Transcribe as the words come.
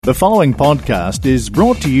The following podcast is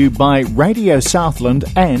brought to you by Radio Southland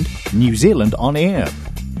and New Zealand On Air.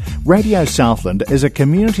 Radio Southland is a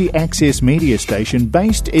community access media station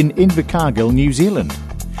based in Invercargill, New Zealand.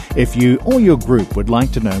 If you or your group would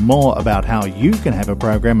like to know more about how you can have a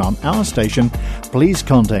program on our station, please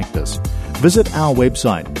contact us. Visit our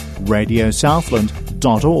website,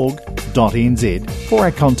 radiosouthland.org.nz, for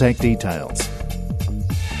our contact details.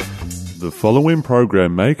 The following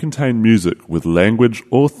program may contain music with language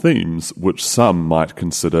or themes which some might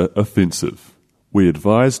consider offensive. We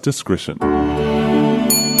advise discretion.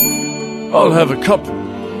 I'll have a cup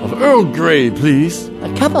of Earl Grey, please.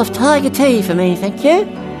 A cup of tiger tea for me, thank you.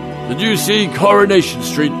 Did you see Coronation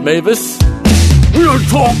Street, Mavis? We don't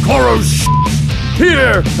talk Coro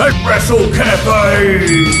here at WrestleCafe!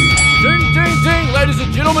 Ding, ding, ding, ladies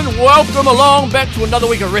and gentlemen, welcome along back to another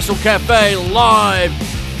week of WrestleCafe live.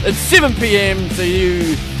 It's 7 p.m, so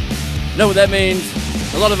you know what that means.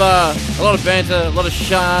 A lot of banter, a lot of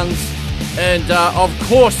shans, and of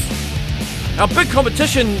course, our big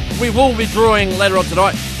competition we will be drawing later on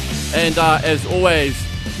tonight. And as always,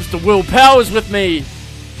 Mr. Will Powers with me.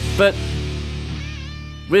 But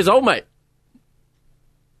where's old mate?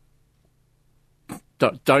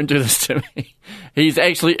 Don't do this to me. He's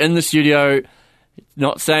actually in the studio,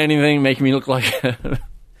 not saying anything, making me look like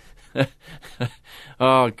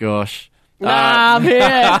oh, gosh. Nah, I'm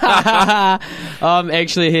here. I'm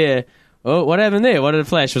actually here. Oh, what happened there? What did it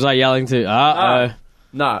flash? Was I yelling to? Uh-oh.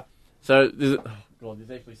 Nah. So, there's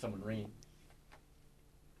actually someone ringing.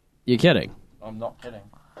 You're kidding? I'm not kidding.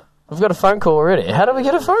 We've got a phone call already. How did we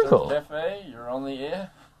get a phone call? Cafe, you're on the air.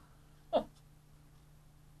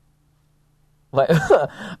 Wait,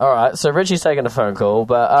 alright, so Richie's taking a phone call,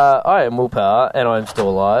 but I am Will Power, and I'm still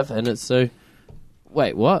alive, and it's so...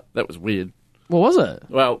 Wait, what? That was weird. What was it?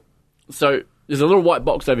 Well, so there's a little white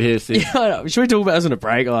box over here. Says, yeah, I know. Should we talk about this in a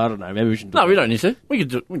break? Oh, I don't know. Maybe we should. No, we don't need to. We could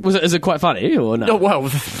do. Is it quite funny or no? No, well,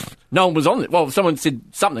 no one was on it. Well, someone said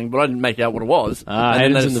something, but I didn't make out what it was.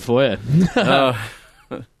 Hayden's in the foyer.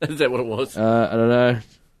 Is that what it was? I don't know.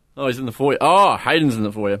 Oh, he's in the foyer. Oh, Hayden's in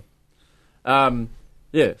the foyer.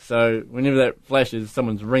 Yeah. So whenever that flashes,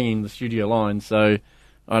 someone's ringing the studio line. So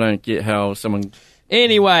I don't get how someone.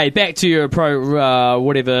 Anyway, back to your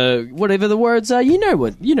whatever the words are. You know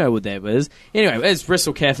what that was. Anyway, it's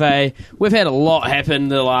WrestleCafe. We've had a lot happen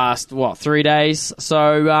the last 3 days,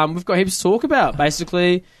 so we've got heaps to talk about.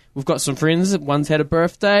 Basically, we've got some friends. One's had a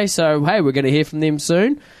birthday, so hey, we're going to hear from them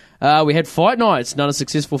soon. We had fight nights, not a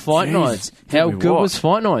successful fight nights. How good was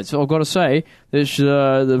fight nights? I've got to say, it's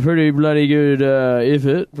the pretty bloody good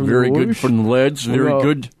effort. Very good from the lads, very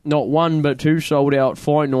good. Not one, but two sold out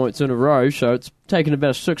fight nights in a row, so it's taken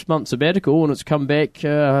about 6 months sabbatical, and it's come back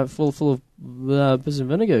full of piss and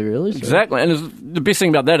vinegar, really. So. Exactly, and the best thing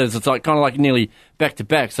about that is it's like kind of like nearly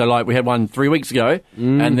back-to-back. So like we had one 3 weeks ago,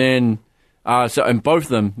 and then, and both of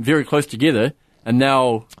them very close together. And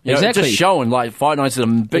now, it's just showing, like, fight nights is a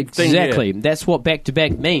big thing. Exactly. That's what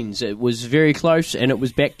back-to-back means. It was very close, and it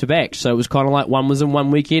was back-to-back. So it was kind of like one was in one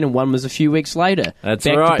weekend, and one was a few weeks later. That's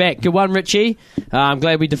back-to-back. Good one, Richie. I'm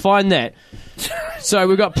glad we defined that. So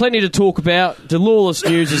we've got plenty to talk about. The Lawless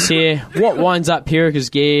News is here. What winds up Perica's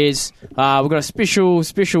gears. We've got a special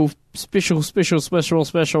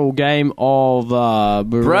game of...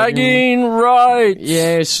 bragging rights!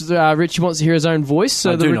 Yes, Richie wants to hear his own voice.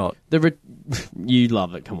 So I do not. You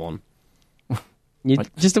love it, come on.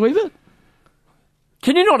 Just a wee bit?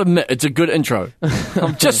 Can you not admit it's a good intro?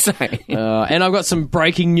 I'm just saying. And I've got some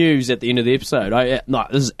breaking news at the end of the episode. No,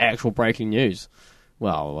 this is actual breaking news.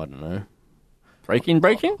 Well, I don't know. Breaking?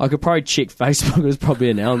 I could probably check Facebook. It was probably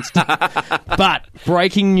announced. But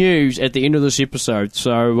breaking news at the end of this episode.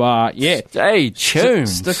 So, yeah. Stay tuned.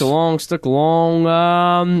 Stick along.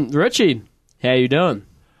 Richie, how you doing?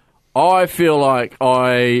 I feel like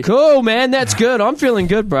Cool, man. That's good. I'm feeling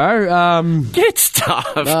good, bro. Get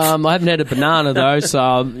stuffed. I haven't had a banana, though, so,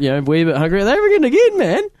 a wee bit hungry. They ringing again,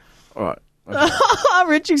 man. All right. Okay.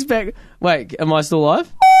 Richie's back. Wait, am I still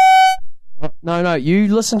live? No,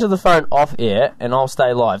 you listen to the phone off air, and I'll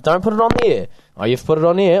stay live. Don't put it on the air. Oh, you've put it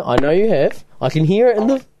on air. I know you have. I can hear it in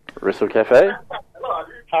the... WrestleCafe?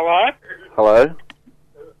 Hello? Hello?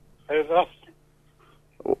 Who's this?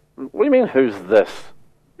 What do you mean, who's this?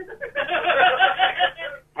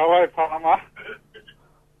 Hello, Palmer.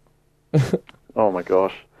 Oh my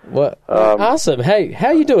gosh. What? Awesome. Hey, how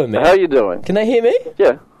you doing, man? How you doing? Can they hear me?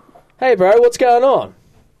 Yeah. Hey, bro, what's going on?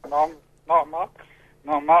 Not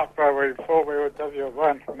much, bro. We thought we would give you a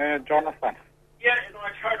win, me and Jonathan. Yeah, and I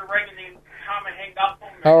tried to ring and then Palmer hanged up on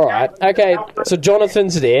me. All right. Okay, so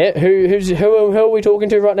Jonathan's there. Who are we talking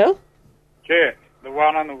to right now? Jet, the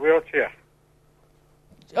one in the wheelchair.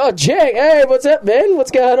 Oh, Jack. Hey, what's up, man?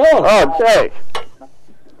 What's going on? Oh, Jack.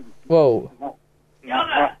 Whoa.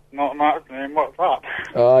 Not much, man. What's up?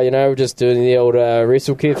 Oh, we're just doing the old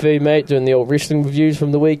WrestleCafe, mate. Doing the old wrestling reviews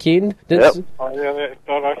from the weekend. Yep. Oh, yeah, that's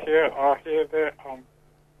good. I hear that.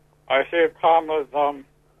 I hear Palmer's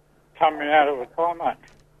coming out of retirement.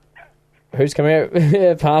 Who's coming out?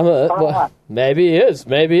 Yeah, Palmer. Well, maybe he is.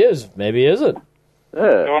 Maybe he is. Maybe he isn't. Do you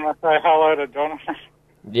want to say hello to Jonathan?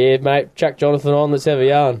 Yeah, mate. Chuck Jonathan on. Let's have a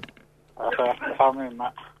yarn. Okay, come in,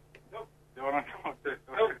 mate. Do you want to talk to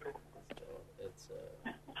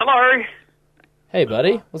Hello. Hey,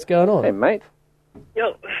 buddy. What's going on? Hey, mate.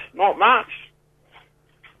 Yep. Not much.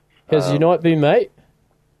 How's your night been, mate?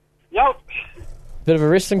 Yep. Bit of a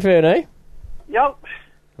wrestling fan, eh? Yep.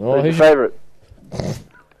 Oh, Who's your favourite? Do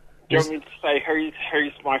you want me to say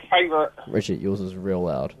who's my favourite? Richie, yours is real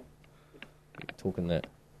loud. Talking that.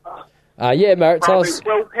 Yeah, mate. Tell us.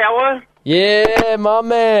 Willpower. Yeah, my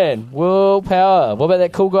man. Willpower. What about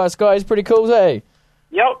that cool guy, Sky? He's pretty cool, eh?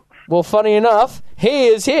 Yep. Well, funny enough, he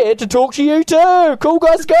is here to talk to you too. Cool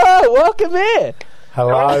guy, Sky. Welcome here.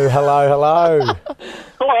 Hello. Hello.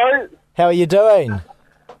 How are you doing?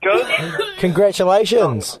 Good.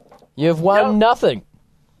 Congratulations. You've won nothing.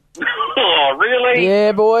 Oh, really?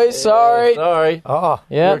 Yeah, boys. Sorry. Sorry. Oh,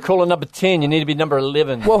 Yeah. You're calling number 10. You need to be number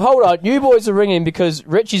 11. Well, hold on. You boys are ringing because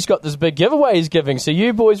Richie's got this big giveaway he's giving. So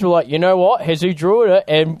you boys were like, you know what? Has he drew it?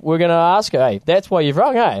 And we're going to ask her. Hey, that's why you've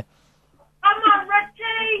rung, hey? Come on,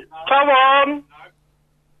 Richie. Come on.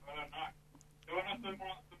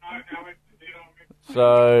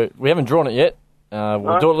 So, we haven't drawn it yet.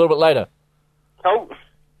 We'll do it a little bit later. Oh.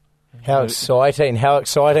 how exciting. How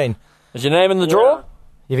exciting. Is your name in the draw?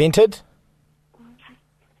 You've entered?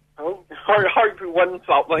 Oh, I hope you win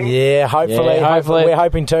something. Yeah, hopefully. Yeah, hopefully. We're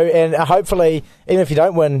hoping to. And hopefully, even if you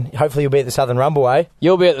don't win, hopefully you'll be at the Southern Rumble, eh?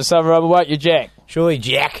 You'll be at the Southern Rumble, won't you, Jack? Surely,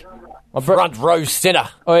 Jack. Front row centre.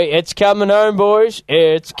 Oi, it's coming home, boys.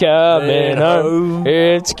 It's coming home.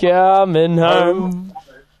 It's coming home.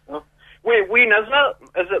 When is it?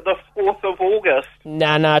 Is it the 4th of August?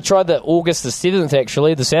 Nah, try the August the 7th,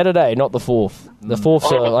 actually, the Saturday, not the 4th. The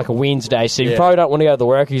 4th's like a Wednesday, so you probably don't want to go to the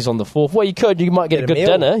workies on the 4th. Well, you could. You might get a good meal.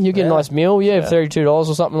 dinner. You get a nice meal, $32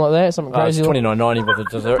 or something like that, something It's crazy. $29.90 with the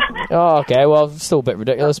dessert. Oh, okay, well, still a bit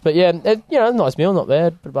ridiculous, but yeah, nice meal, not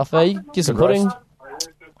bad. Bit of buffet, get some Good pudding. roast.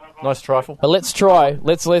 Nice trifle. But let's try.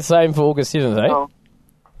 Let's aim for August 7th, eh? Oh.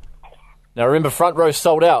 Now remember, front row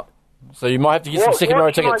sold out, so you might have to get some second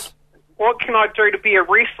row tickets. What can I do to be a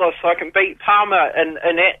wrestler so I can beat Palmer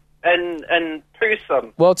in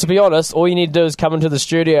person? Well, to be honest, all you need to do is come into the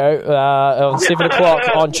studio on 7 o'clock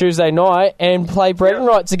on Tuesday night and play bragging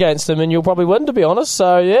rights against him, and you'll probably win, to be honest.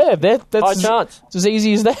 So, yeah, that's High chance. it's as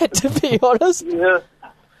easy as that, to be honest.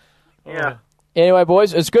 Yeah. Anyway,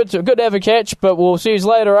 boys, it's good to have a catch, but we'll see you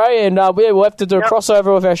later, eh? And we'll have to do a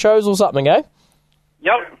crossover with our shows or something, eh?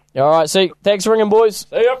 Yep. All right, see. Thanks for ringing, boys.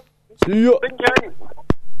 See ya. See ya. Big game.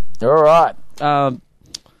 All right.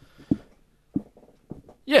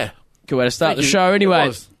 Yeah. Good way to start Thank the you. show, anyway. It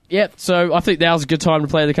was. Yep, so I think now's a good time to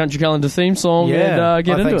play the Country Calendar theme song and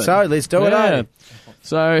get I into think it. so. Let's do it, eh?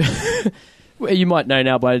 So, well, you might know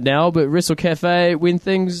now by now, but Wrestle Cafe, when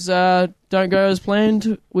things don't go as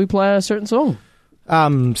planned, we play a certain song.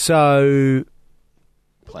 So...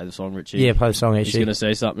 Play the song, Richie. Yeah, play the song, He's actually. going to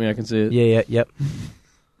say something, I can see it. Yeah, yep.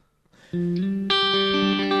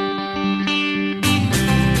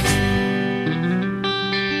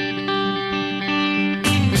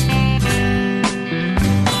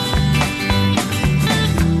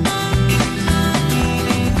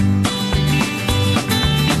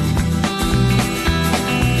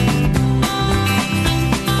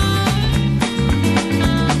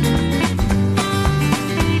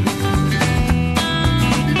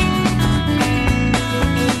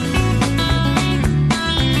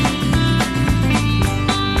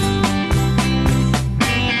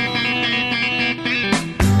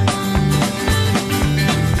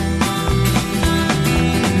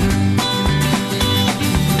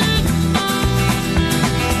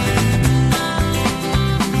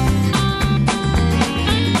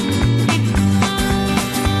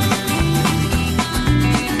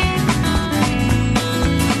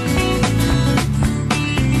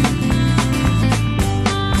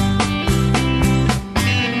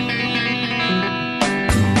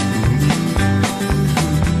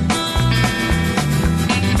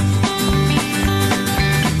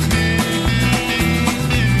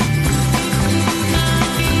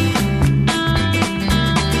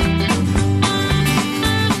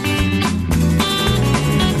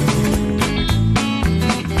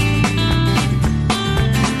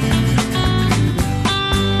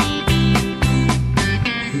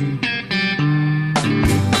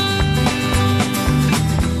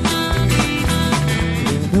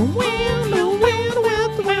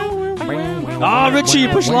 Richie, you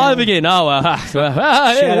push live again. Oh, Shout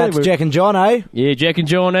out to Jack and John, eh? Yeah, Jack and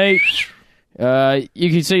Johnny. You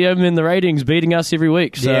can see him in the ratings beating us every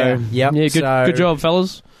week. So, Yeah, yep. Good job,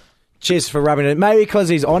 fellas. Cheers for rubbing it. Maybe because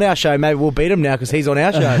he's on our show, maybe we'll beat him now because he's on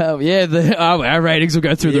our show. Our ratings will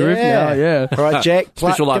go through the roof now, yeah. All right, Jack.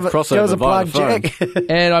 Special live crossover give us a via plug, the phone. Jack.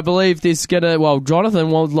 And I believe there's Jonathan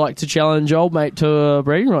would like to challenge old mate to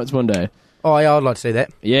bragging rights one day. Oh, yeah, I'd like to see that.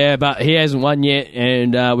 Yeah, but he hasn't won yet,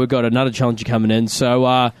 and we've got another challenger coming in.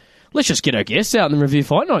 So let's just get our guests out and review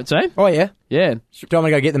fight nights, eh? Oh, yeah. Yeah. Do you want me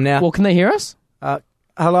to go get them now? Well, can they hear us?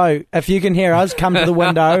 Hello. If you can hear us, come to the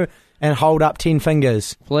window and hold up 10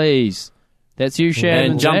 fingers. Please. That's you,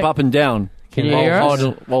 Shannon. And jump up and down. Can you hear us?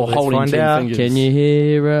 While holding 10 fingers. Can you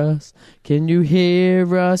hear us? Can you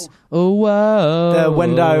hear us? Oh, wow. The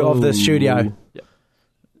window of the studio.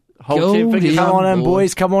 Hold 10 fingers. Come on in,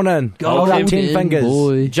 boys. Come on in. Hold up 10 fingers.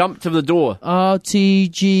 Boy. Jump to the door.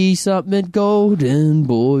 RTG something golden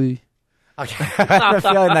boy. Okay. I have a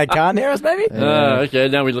feeling they can't hear us, maybe? Okay,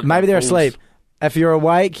 now we look. Maybe like they're fools. asleep. If you're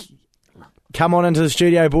awake, come on into the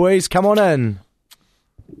studio, boys. Come on in.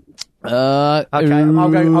 Okay, I'll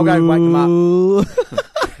go wake them up.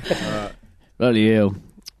 Bloody hell.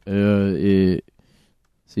 See,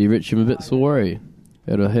 Rich, I'm a bit sorry.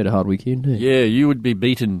 Had a hard weekend, eh? Yeah, you would be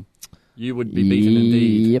beaten. You would be beaten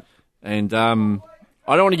indeed. Yep. And I don't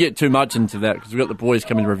want to get too much into that because we've got the boys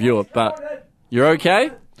coming to review it, but you're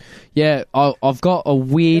okay? Yeah, I've got a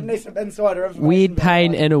weird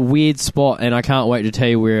pain in a weird spot, and I can't wait to tell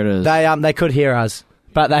you where it is. They could hear us,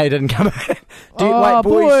 but they didn't come in. Wait,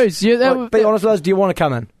 boys. Yeah, be honest with us, do you want to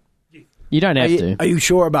come in? You don't have to. Are you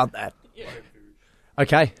sure about that? Yeah.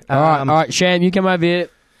 Okay. All right, Sham, you come over here.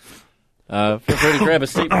 Feel free to grab a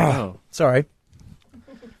seat. Sorry.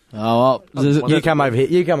 Oh, well, you come over here.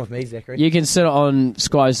 You come with me, Zachary. You can sit on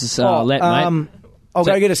Sky's lap, mate. I'll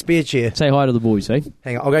go get a spare chair. Say hi to the boys, eh?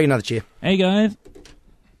 Hang on, I'll go get another chair. Hey guys,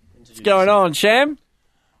 What's going on, Sham?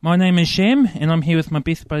 my name is Shem, and I'm here with my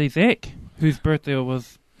best buddy Zach, whose birthday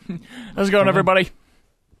was. How's it going, everybody?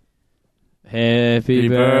 Happy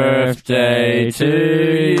birthday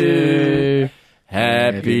to you.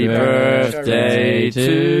 Happy birthday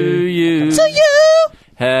to you. To you.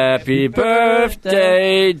 Happy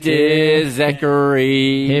birthday, dear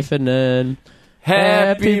Zachary. Heffernan.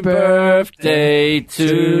 Happy birthday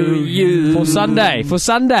to you. For Sunday. For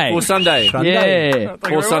Sunday. Yeah.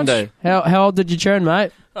 For Sunday. How old did you turn,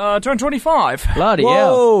 mate? Turned 25. Bloody Whoa,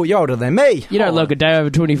 hell. you're older than me. You don't look a day over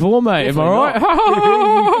 24, mate. Am I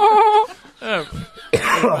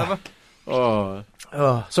right?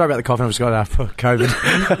 Oh, sorry about the coughing. I just got for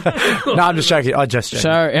COVID. No, I'm just joking. So,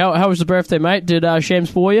 how was the birthday, mate? Did Sham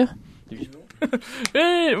spoil you?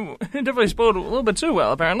 It definitely spoiled a little bit too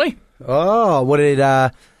well, apparently. Oh, what did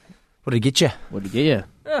he get you? What did he get you?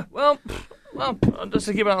 Yeah, well, just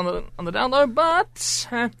to keep it on the down low, but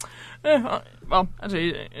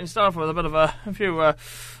actually, it started off with a bit of a few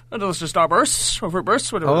delicious starbursts or fruit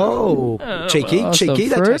bursts, whatever. Oh, cheeky.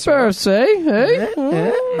 Fruit bursts, eh? Hey?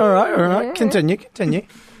 Yeah. All right. Continue.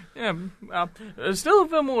 Yeah, there's still a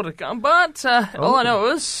bit more to come, but all I know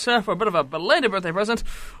is, for a bit of a belated birthday present,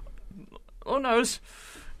 Lord knows,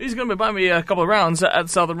 he's going to be buying me a couple of rounds at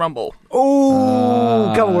Southern Rumble.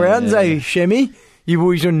 Oh, couple of rounds, eh, Shemmy? You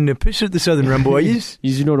boys on the piss at the Southern Rumble, are you?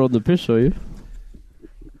 You're not on the piss, are you?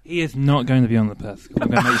 He is not going to be on the piss. I'm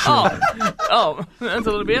going to make sure. That's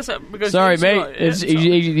a little BS. Because sorry,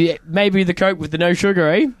 mate. Maybe the Coke with the no sugar,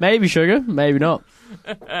 eh? Maybe sugar, maybe not.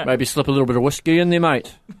 Maybe slip a little bit of whiskey in there,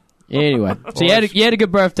 mate. Anyway, so you had a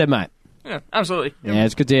good birthday, mate. Yeah, absolutely. Yeah,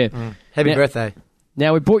 it's good to hear. Happy birthday.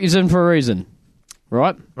 Now, we brought you in for a reason,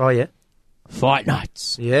 right? Oh, yeah. Fight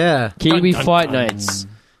nights. Yeah. Kiwi Fight Nights.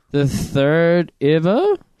 The third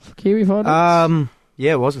ever Kiwi Fight Nights?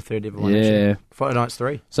 Yeah, it was the third ever one, actually. Fight Nights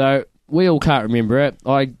 3. So, we all can't remember it.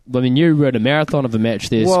 I mean, you ran a marathon of a match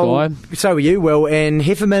there, Sky. So were you, Will. And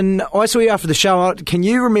Hefferman, I saw you after the show. Can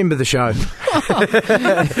you remember the show? That's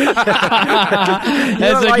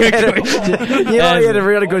a good question. You had a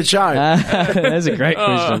really good show. That's a great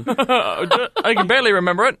question. I can barely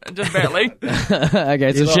remember it, just barely.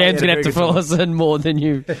 Okay, so Sham's going to have to fill us in more than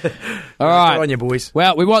you. All right. Good on you, boys.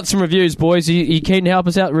 Well, we want some reviews, boys. You keen to help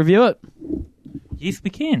us out review it? Yes, we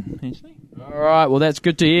can, actually. All right, well, that's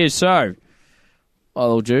good to hear. So,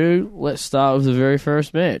 let's start with the very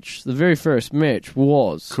first match. The very first match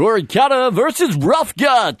was Corey Cutter versus Rough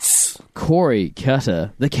Guts. Corey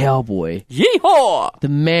Cutter, the cowboy. Yeehaw! The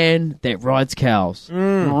man that rides cows.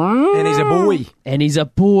 And he's a boy. And he's a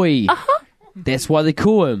boy. That's why they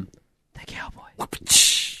call him the cowboy.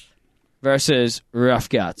 Versus Rough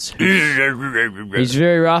Guts. He's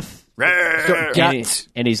very rough. Guts.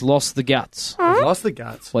 And he's lost the guts. He's lost the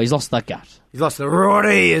guts. Well, he's lost the gut. He's lost the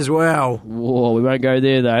Roddy as well. Whoa, we won't go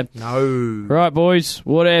there, though. No. Right, boys,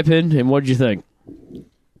 what happened and what did you think?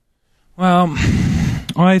 Well,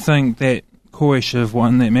 I think that Corey should have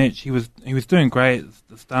won that match. He was doing great at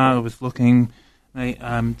the start. I was looking,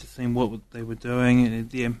 to see what they were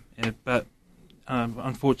doing, but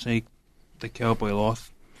unfortunately, the Cowboy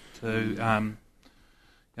lost to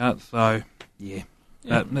Guts. So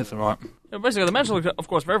that's all right. Yeah, basically, the match looked, of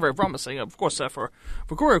course, very, very promising. Of course, for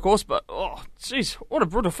Corey, of course, but jeez, what a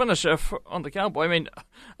brutal finish on the Cowboy. I mean,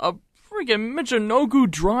 a freaking Michinoku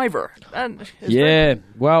driver.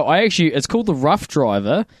 Well, it's called the Rough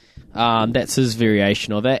Driver. That's his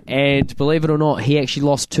variation of it, and believe it or not, he actually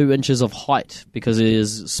lost 2 inches of height because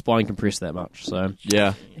his spine compressed that much. So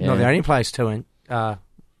yeah. Not the only place 2 inch. Don't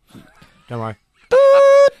worry.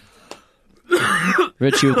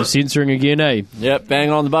 Richie with the censoring again, eh? Yep, bang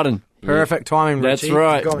on the button. Perfect timing, Richie. That's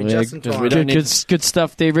right. You got me just in time. Good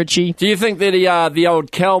stuff there, Richie. Do you think that the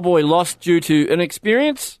old Cowboy lost due to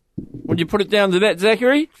inexperience? Would you put it down to that,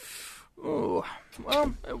 Zachary? Oh,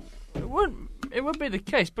 well, it would be the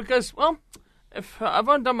case because, well, if I've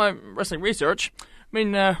done my wrestling research, I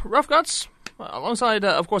mean, Rough Guts, alongside,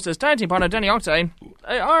 of course, his tag team partner, Danny Octane,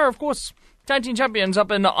 they are, of course, tag team champions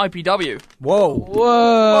up in the IPW. Whoa.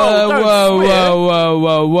 Whoa.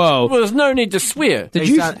 Well, there's no need to swear.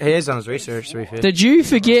 He has done his research, to be fair. Did you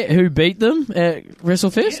forget who beat them at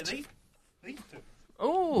WrestleFest?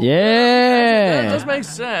 Oh, yeah. That does make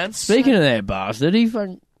sense. Speaking of that bastard, he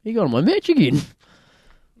got on my match again.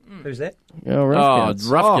 Who's that? Rough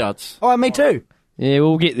Guts. Oh, me too. Yeah,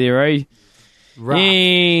 we'll get there, eh? Rough.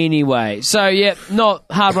 Anyway, so, not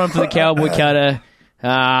hard run for the Cowboy Cutter.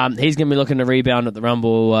 He's going to be looking to rebound at the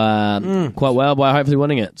Rumble quite well by hopefully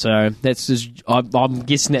winning it. So that's I'm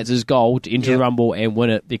guessing that's his goal, to enter the Rumble and win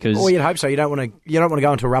it because. Well, you'd hope so. You don't want to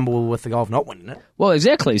go into a Rumble with the goal of not winning it. Well,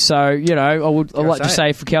 exactly. So I'd like to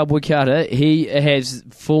say for Cowboy Carter, he has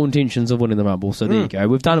full intentions of winning the Rumble. So there you go.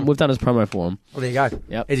 We've done his promo for him. Well, there you go.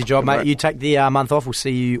 Yep. Easy job, mate. You take the month off. We'll see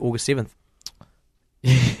you August 7th.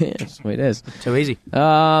 Yeah, sweet as. Too easy.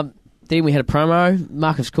 Then we had a promo.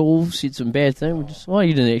 Marcus Cole said some bad things. Well,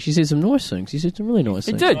 you didn't actually say some nice things. He said some really nice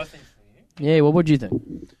things. He did. Yeah, well, what do you think?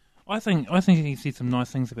 I think he said some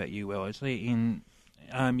nice things about you, Will, actually. And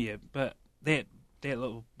but that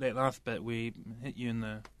last bit where he hit you in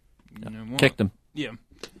the kicked him. Yeah.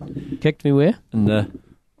 Kicked me where? In the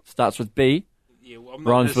starts with B. Yeah, well, I'm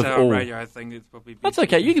rhymes with all. Radio, I think it's probably that's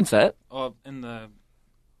okay. You can say it. Oh, in the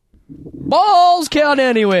balls count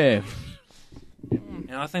anywhere.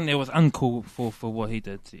 And I think that was uncalled for what he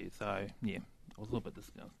did to you. So, yeah, I was a little bit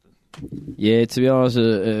disgusted. Yeah, to be honest,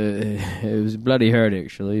 it was bloody hurt,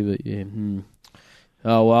 actually. But, yeah.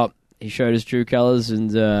 Oh, well, he showed his true colours,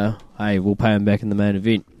 and, hey, we'll pay him back in the main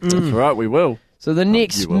event. That's right, we will. So the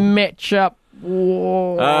next matchup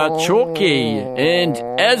was... Chalky and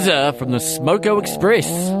Azza from the Smoko Express.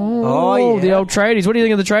 Oh, the old tradies. What do you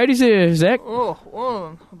think of the tradies here, Zach?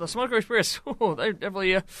 Oh, the Smoker Express. Oh, they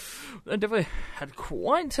definitely had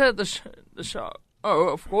quite the show. Oh,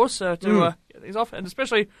 of course, to get these off, and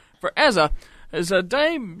especially for Azza, his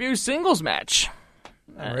debut singles match.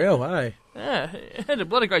 Real, eh? Yeah, he had a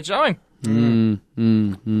bloody great showing. He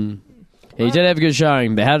did have a good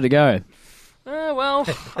showing, but how did it go? It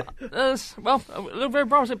looked very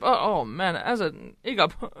promising. Oh man, he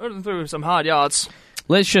got put through some hard yards.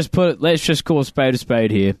 Let's just call a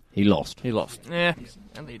spade here. He lost. Yeah,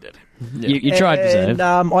 and he did. You tried to say. And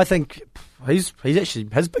I think he's actually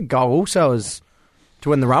his big goal also is to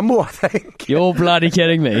win the Rumble. I think. You're bloody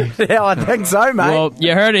kidding me. Yeah, I think so, mate. Well,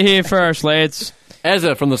 you heard it here first, lads.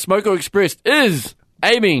 Azza from the Smoko Express is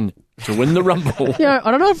aiming to win the Rumble. Yeah,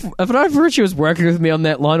 I don't know if Richie was working with me on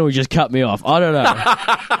that line or he just cut me off. I don't know.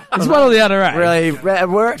 It's one or the other, right? Really, it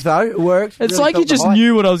worked though. It worked. It's really like you just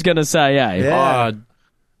knew what I was going to say, eh? Yeah.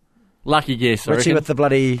 Lucky guess, I Richie reckon.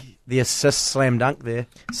 with the assist slam dunk there.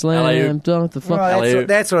 Slam dunk the fuck. Well,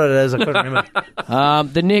 that's what it is. I couldn't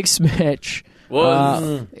remember. The next match.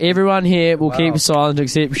 Everyone here will keep silent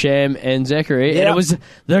except Sham and Zachary. And it was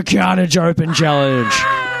the Carnage Open Challenge.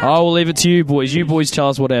 I will leave it to you boys. You boys tell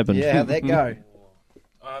us what happened. Yeah, how'd that go?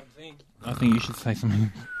 I think you should say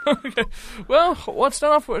something. Okay. Well, what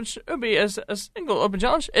started off which would be as a single open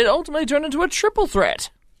challenge, it ultimately turned into a triple threat.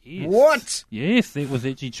 Yes. What? Yes, that was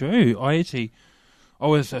actually true. I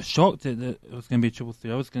was shocked that it was going to be a triple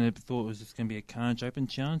threat. I was going to thought it was just going to be a Carnage Open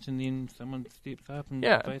challenge, and then someone steps up and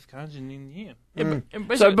plays Carnage, and then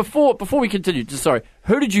So before we continue,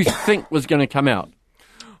 who did you think was going to come out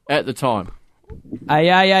at the time?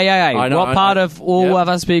 What part of all of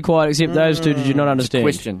us be quiet except those two did you not understand?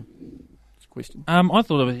 Question. question. I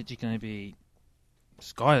thought it was actually going to be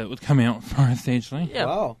Sky that would come out first, actually. Yeah.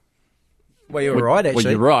 Wow. Well, you were right, actually.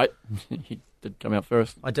 Well, you're right. He did come out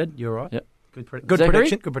first. I did. You were right. Yep. Good Zachary?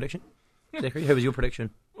 prediction. Good prediction. Zachary, who was your prediction?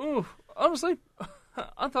 Ooh, honestly,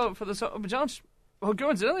 I thought for the challenge, well,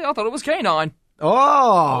 coincidentally, I thought it was K9.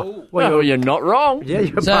 Oh! Well, you're not wrong. Yeah,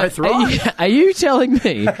 you're both right. Are you telling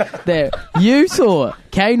me that you thought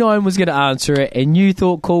K9 was going to answer it and you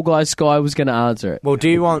thought Cool Guy Sky was going to answer it? Well, do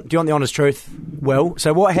you want the honest truth, Will?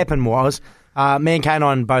 So what happened was, me and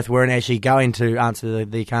K9 both weren't actually going to answer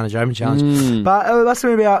the Carnage Open Challenge. But it must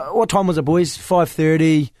have been about, what time was it, boys?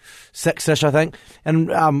 5:30, 6-ish, I think. And,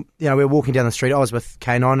 we were walking down the street. I was with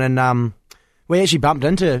K9 and we actually bumped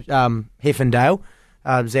into Hef and Dale,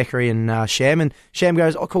 Zachary and Sham. And Sham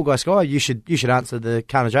goes, "Oh, Cool Guy Sky, you should answer the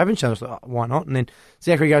Carnage Open Challenge." Like, why not? And then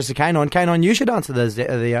Zachary goes to K9. K9, you should answer not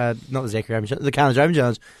the Zachary Open Challenge, the Carnage Open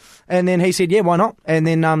Challenge. And then he said, "Yeah, why not?" And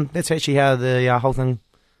then that's actually how the whole thing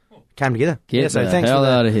came together. So thanks for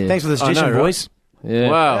the suggestion, boys.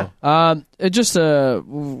 Yeah. Wow. Just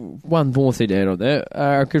one more thing to add on that.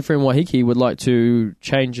 Our good friend Wahiki would like to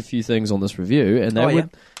change a few things on this review, and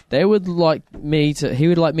he would like me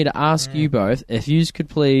to ask you both if you could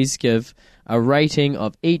please give a rating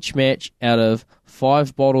of each match out of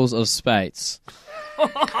 5 bottles of Spates.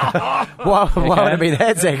 Why would it be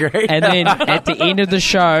that, Zachary? And then at the end of the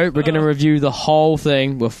show, we're going to review the whole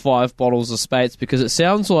thing with 5 bottles of Spates, because it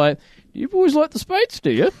sounds like you boys like the Spates,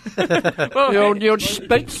 do you? Well, your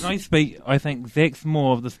Spates. I think Zach's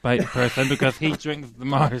more of the Spate person because he drinks the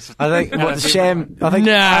most. I think Sham. No,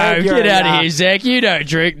 get out of here, Zach. You don't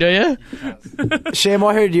drink, do you? Sham,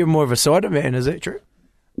 I heard you're more of a cider man. Is that true?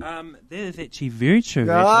 That is actually very true,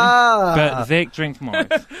 Ah. but Zach drinks more.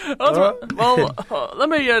 Well, let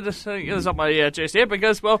me just get this up my chest here,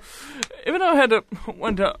 because, well, even though I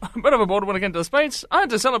went a bit overboard when it came to the Spates, I had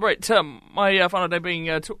to celebrate my final day being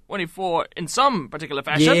 24 in some particular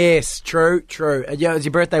fashion. Yes, true. Yeah, it was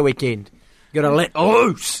your birthday weekend. You gotta let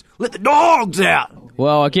loose. Let the dogs out.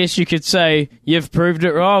 Well, I guess you could say you've proved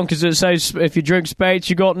it wrong, because it says if you drink Spates,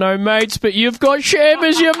 you got no mates, but you've got Sham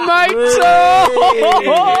as your mates.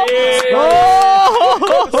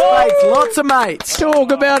 Spates, lots of mates.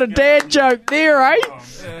 Talk about a dad joke there, eh?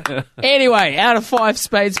 Anyway, out of 5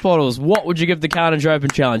 Spates bottles, what would you give the Carnage Open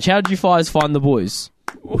Challenge? How did you guys find the boys?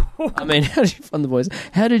 I mean, how did you find the boys?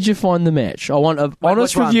 How did you find the match? I want an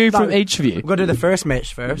honest review from each of you. We've got to do the first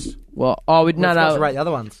match first. Well, We're supposed to rate the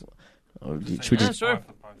other ones. Should we just... Sure.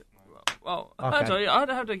 Well, Okay. actually, I'd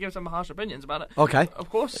have to give some harsh opinions about it. Okay.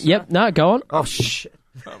 Of course. Yep, no, go on. Oh, shit.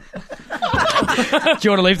 Do you want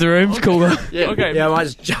to leave the room? Cool. Yeah. Okay. Yeah, I might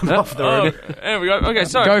just jump off the room. There we go. Okay,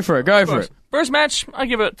 so Go for it. first match, I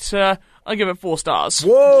give it 4 stars.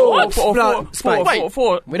 Whoa!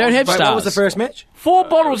 Four. We don't have Wait, stars. what was the first match? 4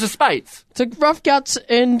 bottles of Spates. It's a Rough Guts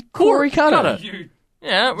and Corey Cutter.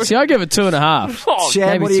 Yeah. See, I give it 2.5. Oh,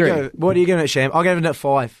 Sham, maybe 3. what are you giving it, Sham? I'll give it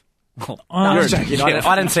 5. No, I'm joking.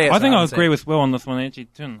 I didn't see it. I think so I'll see agree it. with Will on this one, actually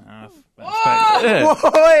 2.5. Whoa!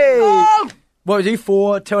 What was you?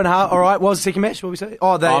 4, 2.5. All right. What was the second match? What we say?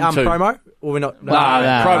 Oh, the 2. promo. Or we're not? No.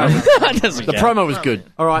 Promo. The promo was good.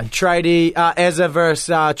 All right. Tradie Azza versus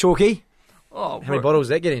Chalky. Oh, How many bottles is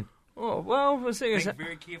that getting? Oh, well, we're seeing Think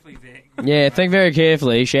very carefully, Zach. Yeah, think very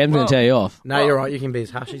carefully. Sham's going to tell you off. No, you're right. You can be as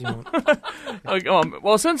harsh as you want. Okay,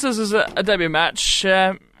 well, since this is a debut match,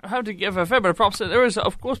 I have to give a fair bit of props. There is,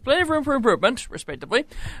 of course, plenty of room for improvement, respectively.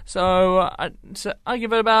 So I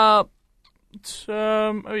give it about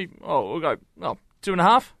maybe we'll go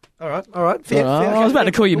 2.5. All right. Fair. I was about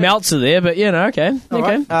to call you Meltzer there, but okay. All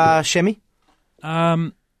Okay. right. Shemmy. I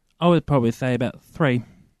would probably say about 3.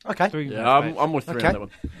 Okay. 3 Yeah, I'm with 3 on that one.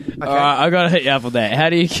 Okay. All right, I got to hit you up on that. How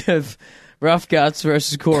do you give Rough Guts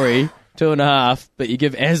versus Corey 2.5, but you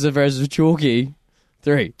give Azza versus Chalky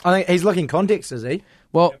 3? I think he's looking context, is he?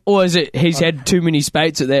 Well, or is it he's had too many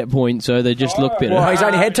Spates at that point, so they just look better? Well, he's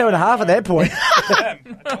only had 2.5 at that point.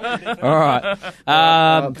 All right.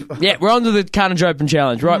 Yeah, we're on to the Carnage Open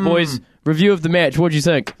Challenge. Right, boys, review of the match. What do you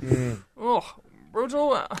think? Oh,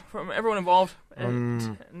 brutal from everyone involved.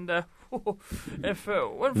 And if went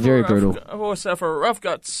for Very brutal. Of course, for Rough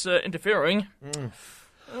Guts interfering, we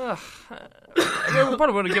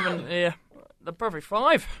probably would have given the perfect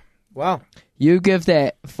 5. Wow. You give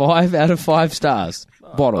that 5 out of 5 stars.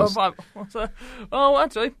 Bottles.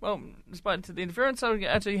 Actually, despite the interference, I would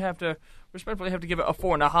actually respectfully have to give it a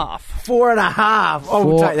 4.5. 4.5. Oh,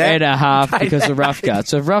 we'll take that. 4.5 because of Rough Guts.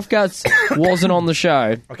 So if Rough Guts wasn't on the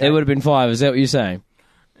show, it would have been 5. Is that what you're saying?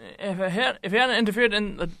 If he hadn't interfered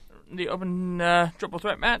in the open triple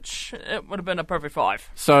threat match, it would have been a perfect 5.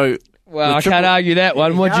 So, well, I can't argue that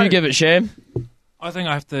one. What'd you give it, Sham? I think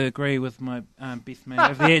I have to agree with my best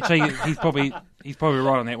man. He's probably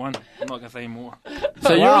right on that one. I'm not going to say more.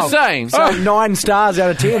 So you're saying... So 9 stars out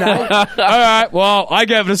of 10, eh? All right, well, I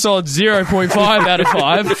gave it a solid 0.5 out of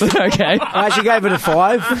 5. Okay. I actually gave it a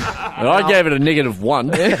 5. I gave it a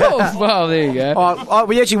 -1. Oh, well, there you go.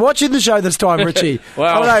 We actually watching the show this time, Richie.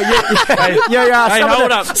 Well,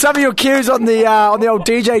 hold up. Some of your cues on the old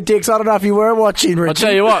DJ decks, I don't know if you were watching, Richie. I'll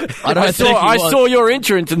tell you what. I saw your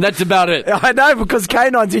entrance, and that's about it. I know, because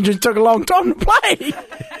K9's entrance took a long time to play.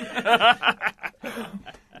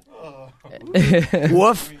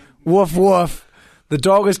 Woof, woof, woof. The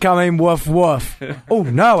dog is coming, woof, woof. Oh,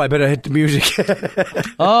 no, I better hit the music.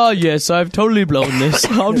 Oh, yes, I've totally blown this.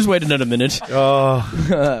 I'll just wait another minute. Oh,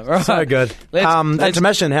 right. So good.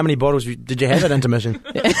 Intermission, how many bottles did you have at intermission?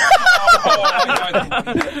 He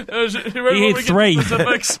had 3.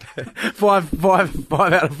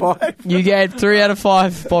 5 out of 5. You gave 3 out of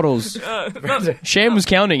 5 bottles. Sham was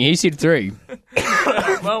counting. He said 3.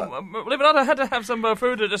 Well, believe it or not, I had to have some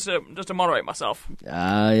food just to moderate myself.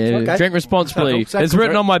 Yeah. Okay. Drink responsibly. It's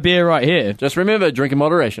written on my beer right here. Just remember, drink in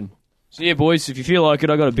moderation. So yeah, boys, if you feel like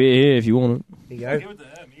it, I got a beer here if you want it. There you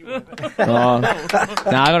go. I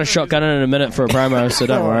got a shotgun in a minute for a promo, so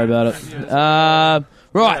don't worry about it.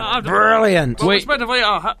 Right. Brilliant. Well, respectively,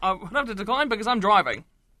 I would have to decline because I'm driving.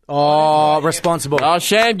 Oh, responsible. Oh,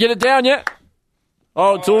 Sham, get it down, yeah?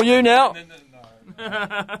 Oh, it's all you now.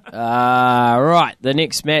 Right, the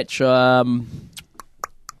next match, it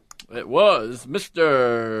was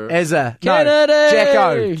Mr. Ezza.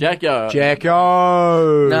 Kennedy! Jacko.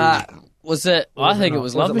 Nah, was it? I think it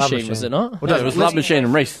was Love Machine, was it not? Well, it was Love Machine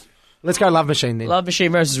and Reese. Let's go Love Machine then. Love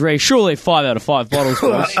Machine versus Reese. Surely 5 out of 5 bottles,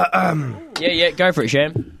 boys. Yeah, go for it,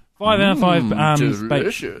 Sham. 5 out of 5.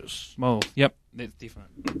 Delicious. Well, yep, that's definite.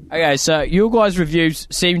 Okay, so your guys' reviews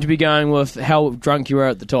seem to be going with how drunk you were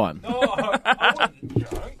at the time. No, I wasn't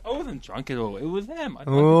drunk. I wasn't drunk at all. It was him.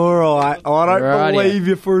 All right. I don't believe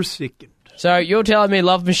you for a second. So you're telling me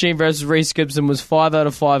Love Machine versus Reese Gibson was 5 out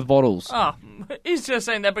of 5 bottles? Oh, he's just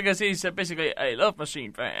saying that because he's basically a Love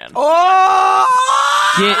Machine fan. Oh!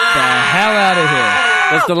 Get the hell out of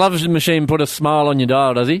here. Does the Love Machine put a smile on your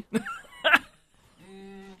dial, does he? Yeah,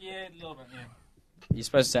 a little bit, yeah. You're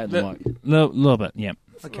supposed to say it in the mic. Little bit, yeah.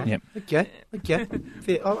 Okay. Yep. Okay.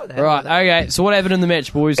 Fair. I like that. Right, okay, so what happened in the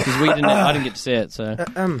match, boys? Because I didn't get to see it, so...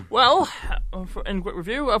 Well, in quick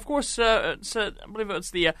review, of course, I believe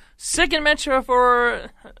it's the second match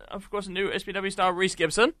for, of course, a new SPW star, Reese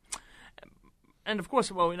Gibson. And, of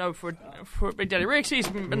course, well, we know for Big Daddy Rex, he's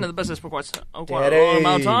been in the business for quite a long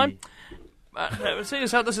amount of time. Seeing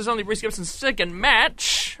as how this is only Reese Gibson's second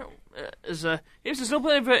match, he was still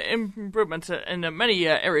plenty for improvement in many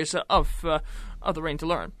areas of the ring to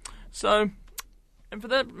learn. So, and for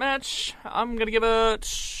that match, I'm gonna give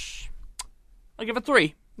it. I'll give it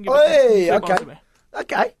 3. Hey, okay.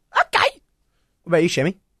 What about you,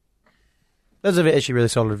 Shammy? That's a actually really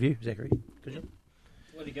solid review, Zachary. Good job.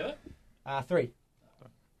 What did you give it? 3.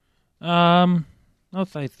 I'll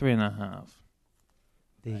say 3.5.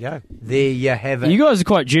 There you go. There you have it. You guys are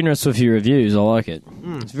quite generous with your reviews. I like it.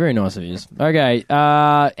 It's very nice of you. Okay,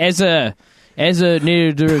 as a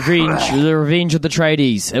needed the revenge of the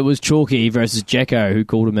tradies. It was Chalky versus Jacko who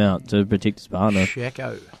called him out to protect his partner.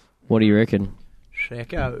 Jacko. What do you reckon?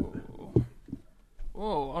 Jacko.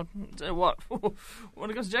 Oh, I'll tell you what.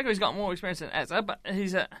 When it comes to Jacko, he's got more experience than Azza, but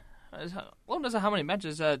he's well, doesn't know how many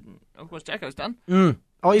matches. Of course, Jacko's done.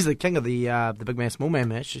 Oh, he's the king of the big man, small man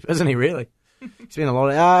match, isn't he? Really? He's been a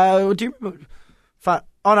lot of. Do you?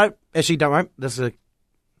 Oh no, actually, don't worry. This is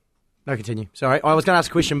no, continue. Sorry, I was going to ask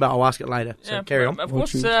a question, but I'll ask it later. So carry on. Of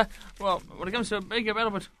course, well, when it comes to a big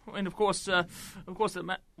battle between, of course, the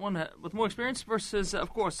one with more experience versus, of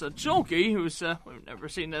course, Chalky, who's we've never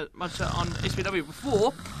seen much on SPW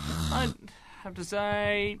before. I'd have to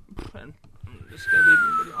say, and I'm just going to be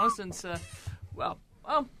pretty honest, since well,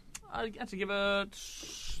 I'd have to give it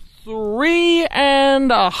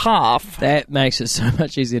 3.5. That makes it so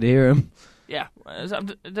much easier to hear him. Yeah, it's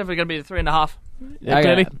definitely going to be the 3.5.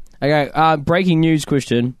 Okay. Breaking news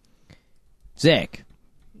question, Zach.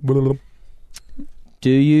 Do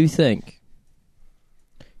you think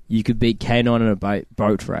you could beat K9 in a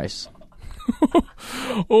boat race?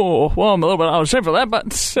 Oh, well, I'm a little bit out of shape for that,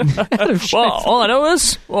 but well, all I know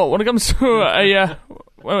is, well, when it comes to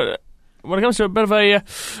a bit of a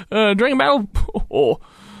drinking battle,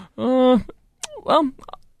 well,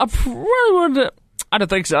 I probably would. I don't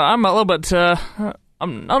think so. I'm a little bit.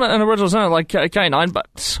 I'm not an original sound like K9,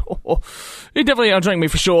 but he definitely outdrank me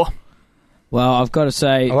for sure. Well, I've got to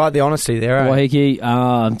say, I like the honesty there. Eh? Wahiki,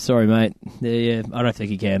 I'm sorry, mate. Yeah, I don't think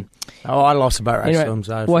he can. Oh, I lost a boat race Anyway, to him.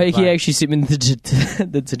 So Wahiki actually sent me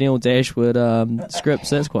the Tennille Dashwood scripts.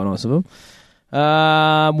 That's quite nice of him.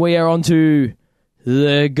 We are on to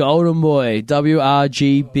the Golden Boy,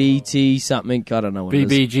 WRGBT something. I don't know what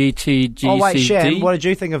it is. BBGTGCD. Oh, wait, Shan, what did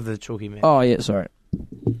you think of the chalky match? Oh, yeah, sorry.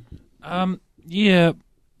 Yeah,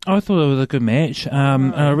 I thought it was a good match.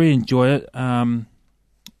 I really enjoyed it.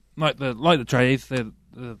 Like the trades, they're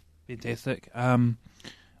fantastic.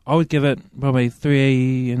 I would give it probably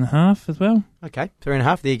 3.5 as well. Okay,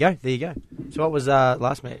 3.5. There you go. So what was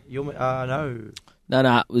last match? No,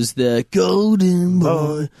 it was the Golden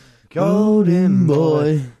Boy. Golden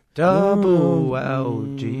Boy. Double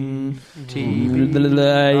LGTB.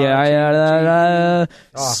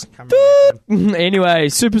 Anyway,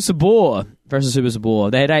 Super Sabor versus Super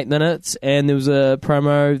Sabor. They had 8 minutes, and there was a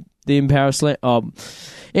promo. The Empower Slam.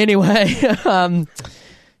 Anyway,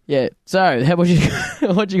 yeah. So, what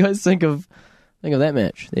do you guys think of that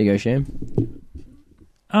match? There you go, Sham.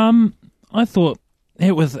 I thought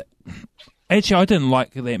it was actually I didn't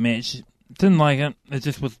like that match. Didn't like it. It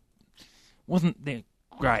just wasn't that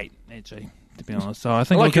great, actually, to be honest. So I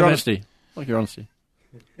think I like your honesty.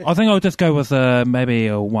 I think I'll just go with maybe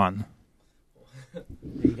a 1. There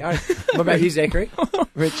you go. What about you, Zachary?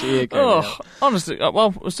 Richie. Honestly,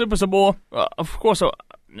 well, Super Sabor, of course,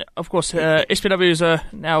 SPW is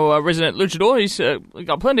now a resident luchador. He's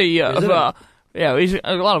got plenty of, he's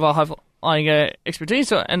a lot of high-flying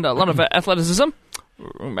expertise and a lot of athleticism.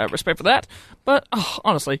 Respect for that. But,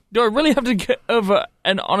 honestly, do I really have to give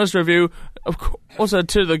an honest review, of course,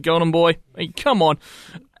 to the Golden Boy? I mean, come on.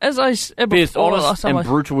 As I said before, be as honest and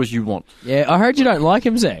brutal as you want. Yeah, I heard you don't like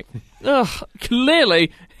him, Zach.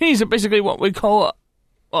 Clearly, he's basically what we call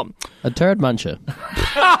a turd muncher.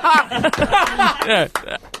 Yeah.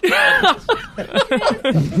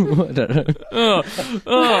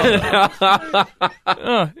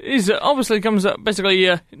 He's obviously comes basically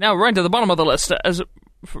now right to the bottom of the list as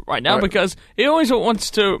right now because he always wants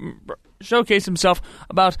to showcase himself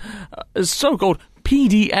about his so-called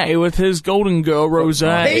PDA with his Golden Girl Rose.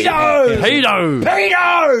 Pedo!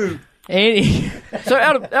 So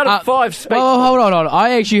out of 5 space. Oh, hold on.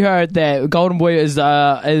 I actually heard that Golden Boy is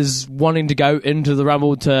wanting to go into the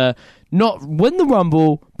Rumble to not win the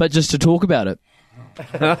Rumble, but just to talk about it.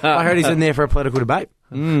 I heard he's in there for a political debate.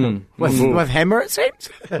 With Hammer, it seems.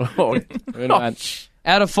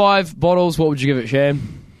 Out of 5 bottles, what would you give it,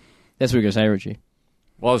 Sham? That's what you're going to say, Richie.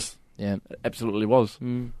 Was. Yeah. It absolutely was.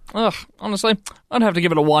 Honestly, I'd have to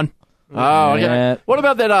give it a 1. Oh, okay. Yeah. What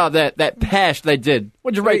about that pash they did?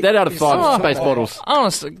 What'd you rate that out of 5 space bottles?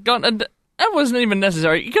 Honestly, God, that wasn't even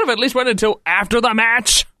necessary. You could have at least waited until after the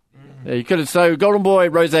match. Yeah, you could have. So, Golden Boy,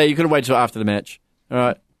 Rose, you could have waited till after the match. All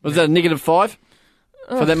right. Was that a -5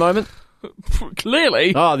 for that moment?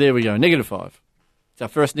 Clearly. Oh, there we go. -5. It's our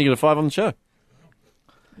first -5 on the show.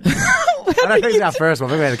 I don't think it's our first one.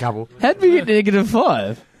 We've had a couple. How did we get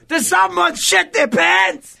 -5? Did someone shit their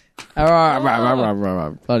pants?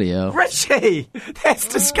 Alright. Bloody hell. Richie, that's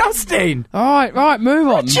disgusting. Alright, move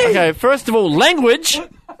on. Richie. Okay, first of all, language.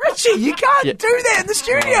 Richie, you can't do that in the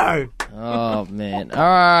studio. Oh, man.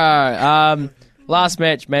 Alright, last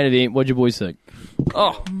match, main event. What'd you boys think?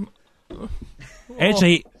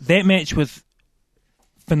 Actually, that match was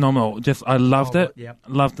phenomenal. Just, I loved it. Yep.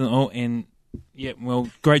 Loved it all. And, yeah, well,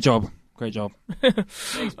 great job.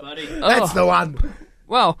 Thanks, buddy. That's the one.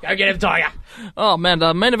 Well, go get him, Tiger. Oh, man,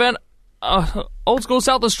 the main event, old school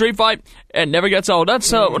South of Street Fight, it never gets old. That's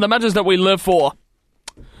the matches that we live for.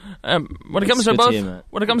 When it comes to both,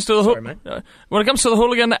 when it comes to the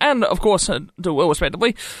hooligan, and of course to Will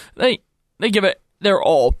respectively, they give it their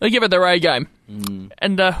all. They give it their A game.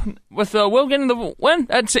 And with Will getting the win,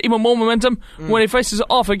 that's even more momentum when he faces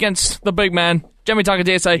off against the big man, Jamie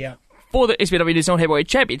Takadese, for the SPW New Zealand Heavyweight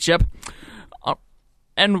Championship.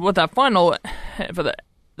 And with that final, for the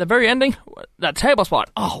very ending, that table spot.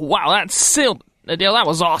 Oh, wow, that sealed the deal. That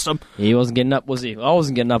was awesome. He wasn't getting up, was he? I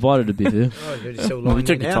wasn't getting up either, to be fair. You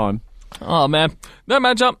took your time. Oh, man. That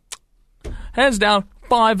matchup, hands down,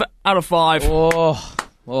 5 out of 5. Oh.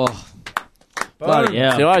 Bloody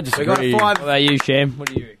hell. See, I disagree. We got 5. What about you, Sham? What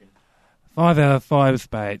do you reckon? 5 out of 5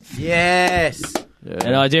 spades. Yes. Yeah.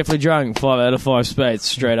 And I definitely drank 5 out of 5 spades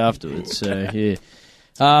straight afterwards, so, yeah.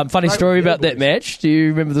 Funny story about that match. Do you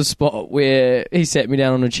remember the spot where he sat me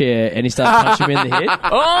down on a chair and he started punching me in the head?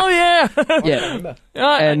 Oh, yeah.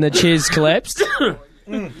 Yeah. And the chairs collapsed.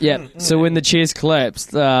 Yeah. So when the chairs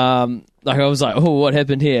collapsed, Like, I was like, oh, what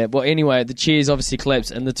happened here? Well, anyway, the chairs obviously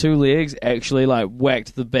collapsed, and the two legs actually, like,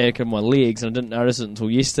 whacked the back of my legs, and I didn't notice it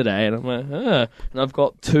until yesterday, and I'm like, and I've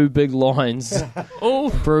got two big lines,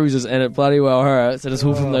 bruises, and it bloody well hurts, and it's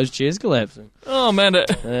all from those chairs collapsing. Oh, man.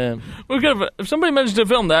 We could have, if somebody managed to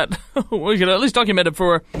film that, we could at least document it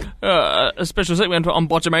for a special segment on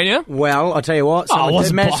Botchamania. Well, I'll tell you what, someone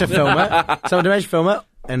did manage to film it,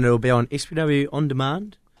 and it'll be on SPW On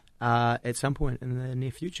Demand. At some point in the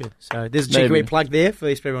near future. So there's a cheeky plug there for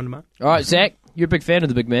SPW On Demand. All right, Zach, you're a big fan of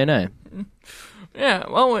the big man, eh? Yeah,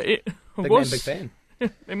 well, big fan.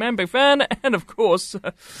 Big man, big fan, and of course...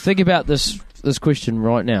 think about this question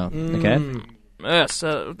right now, okay? Yes,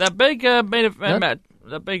 that big main event match.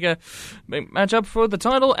 That big matchup for the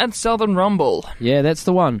title at Southern Rumble. Yeah, that's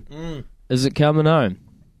the one. Is it coming home?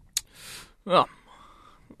 Well,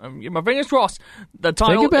 get my fingers crossed. The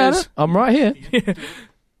title think about it. I'm right here.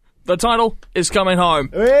 The title is coming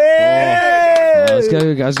home. I was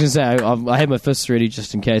going to say, I had my fists ready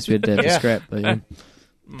just in case we had to have a scrap. But yeah.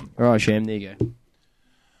 All right, Sham, there you go.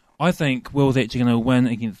 I think Will's actually going to win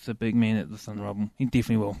against the big man at the Southern Rumble. He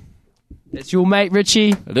definitely will. It's your mate,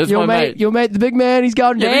 Richie. It is your my mate. Your mate, the big man. He's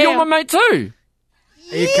going down. Yeah, but you're my mate too.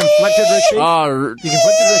 Are you conflicted, Richie? You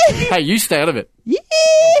conflicted, Richie? Hey, you stay out of it. Yeah.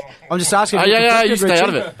 I'm just asking. You stay out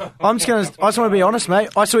of it. I just want to be honest, mate.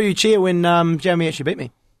 I saw you cheer when Jamie actually beat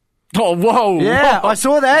me. Oh, whoa. Yeah, I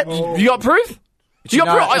saw that. You got proof? You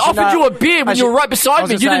got proof? I offered you a beer when you were right beside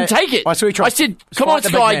me. You didn't take it. I saw you try. I said, come on,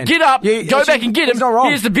 Sky, get up, go back and get him. He's not wrong.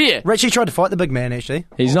 Here's the beer. Richie tried to fight the big man, actually.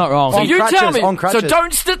 He's not wrong. So you tell me. So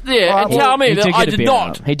don't sit there and tell me that I did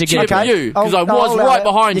not cheer for you, because I was right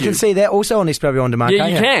behind you. You can see that also on SPW On Demand. Yeah,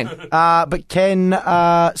 you can.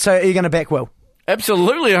 But so are you going to back Will?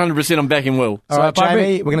 Absolutely 100% I'm backing Will. All right,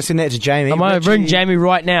 Jamie, we're going to send that to Jamie. I'm going to ring Jamie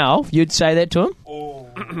right now. You'd say that to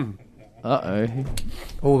him? Uh-oh.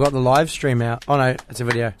 Oh, we've got the live stream out. Oh, no, it's a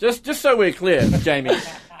video. Just so we're clear, Jamie.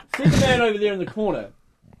 See the man over there in the corner.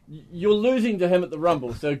 You're losing to him at the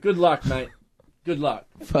Rumble, so good luck, mate. Good luck.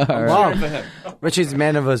 Wow. Richie's a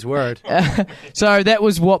man of his word. So that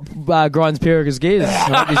was what Grinds Perica's gears.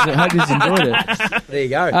 Hope you enjoyed it. There you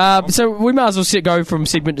go. So we might as well go from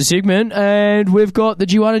segment to segment, and we've got the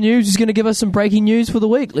Giwana News who's going to give us some breaking news for the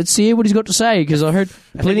week. Let's see what he's got to say, because I heard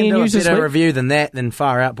plenty of news this week. A review than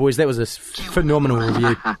far out, boys. That was a phenomenal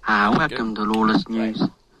review. Welcome to Lawless News.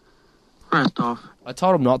 First off, I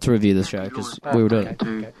told him not to review the show because we were doing it.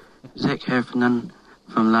 To Zach Heffernan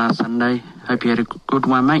from last Sunday. Hope you had a good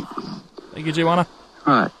one, mate. Thank you, Giwana.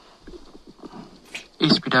 Right.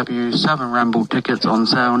 SPW Southern Rumble tickets on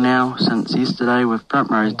sale now since yesterday, with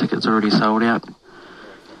front row tickets already sold out.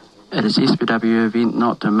 It is SPW event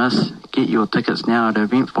not to miss. Get your tickets now at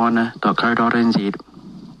eventfinder.co.nz.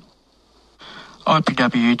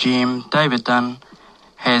 IPW GM David Dunn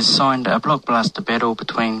has signed a blockbuster battle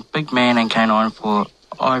between Big Man and K9 for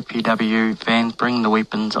IPW fans Bring the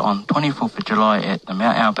Weapons on 24th of July at the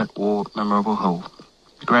Mount Albert War Memorial Hall.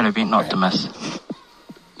 A great event not to miss.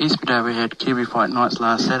 SPW had Kiwi Fight Nights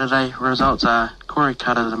last Saturday. Results are Corey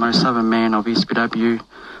Cutter, the most southern man of SPW,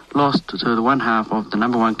 lost to the one half of the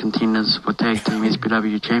number one contenders for Tag Team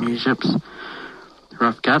SPW Championships,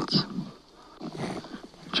 Rough Guts.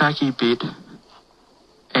 Chucky beat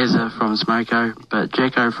Azza from Smoko, but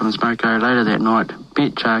Jacko from Smoko later that night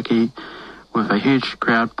beat Chucky with a huge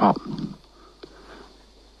crowd pop.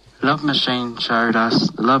 Love Machine showed us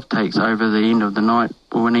the love takes over the end of the night,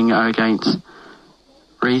 winning against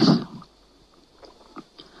Reese.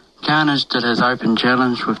 Carnage did his open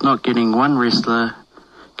challenge with not getting one wrestler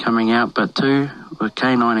coming out but two, with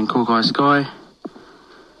K9 and Hawkeye Sky,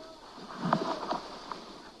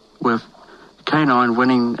 with K9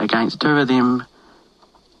 winning against two of them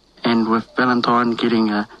and with Valentine getting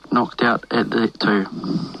knocked out at the two.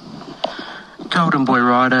 Golden Boy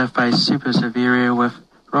Ryder faced Super Severia, with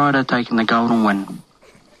Ryder taking the golden win.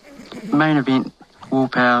 Main event,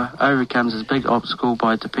 Willpower overcomes his big obstacle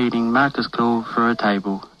by defeating Marcus Cool for a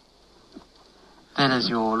table. That is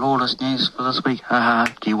your Lawless News for this week. Haha,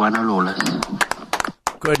 G1 Lawless.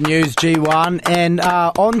 Good news, G1. And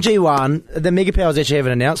on G1, the Mega Powers actually have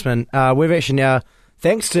an announcement. We've actually now,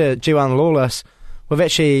 thanks to G1 Lawless,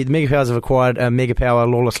 the Mega Powers have acquired a Mega Power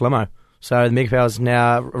Lawless limo. So the Mega Powers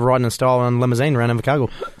now riding in style on limousine around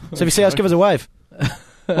Invercargill. So if you see us, give us a wave.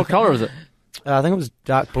 What colour is it? I think it was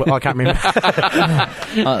dark blue. I can't remember.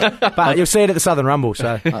 But you'll see it at the Southern Rumble.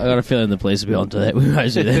 So I got a feeling the police will be onto that. We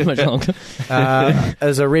won't do that much longer.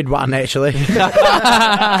 There's a red one, actually. The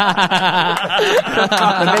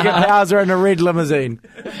Mega Powers are in a red limousine.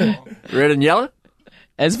 Red and yellow?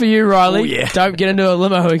 As for you, Riley, don't get into a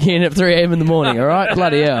limo again at 3 a.m. in the morning, all right?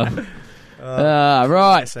 Bloody hell.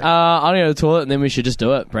 Right. I'm going to the toilet and then we should just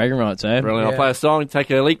do it. Bragging rights, eh? Brilliant. I'll play a song, take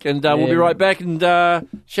a leak, and we'll be right back. And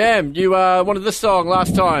Sham, you wanted this song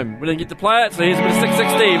last time. We didn't get to play it, so here's a bit of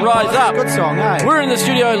 660. Rise Up. Good song, eh? We're in the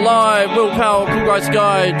studio live. Will Powell, Cool Guy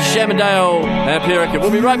Sky, Sham and Dale, and Perica. We'll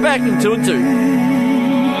be right back in 2 and 2.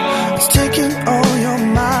 It's taking all your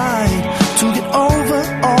might to get over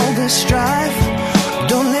all this strife.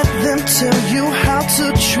 Don't let them tell you how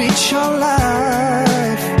to treat your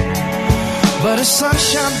life. But as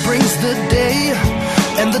sunshine brings the day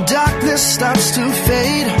and the darkness starts to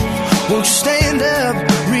fade, won't you stand up,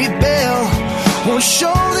 rebel? Won't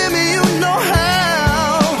show them you know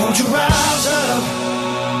how? Won't you rise up?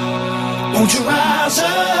 Won't you rise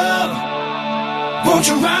up? Won't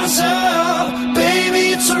you rise up?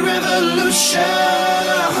 Baby, it's a revolution.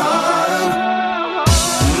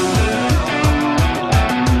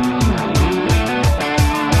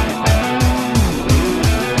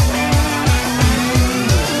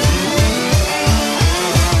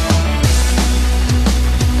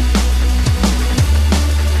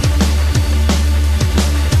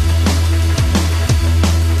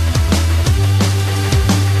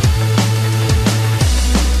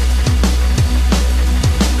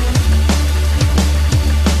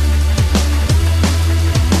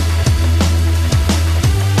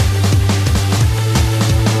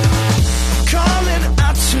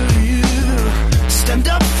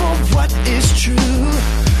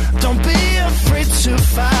 To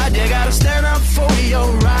fight, you gotta stand up for your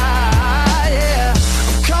right. Yeah,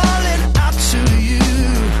 I'm calling out to you.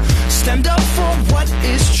 Stand up for what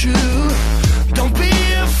is true. Don't be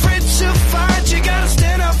afraid to fight. You gotta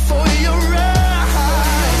stand up for your right.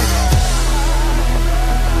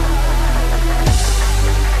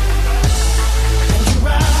 Won't you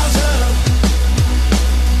rise up?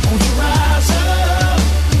 Won't you rise up?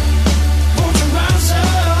 Won't you rise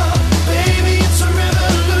up? Baby, it's a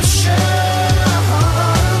revolution.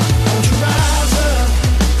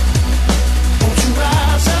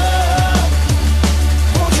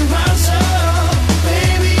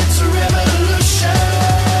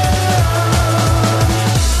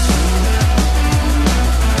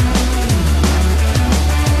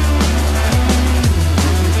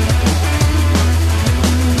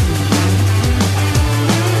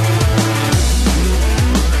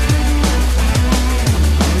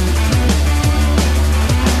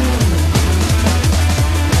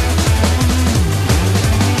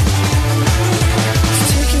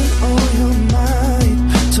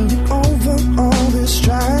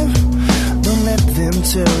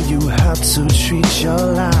 Tell you how to treat your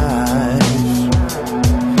life.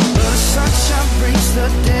 The sunshine brings the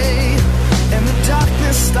day and the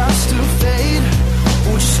darkness starts to fade.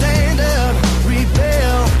 Won't you stand up,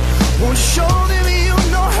 rebel? Won't you show them you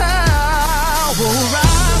know how? We'll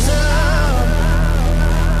rise up.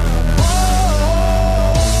 Oh,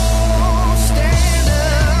 stand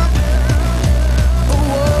up. Oh,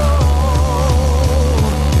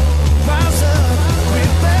 rise up,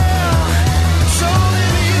 rebel. Show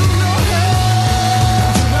them you know how.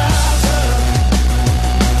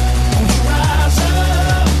 Won't you rise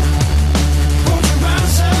up? Won't you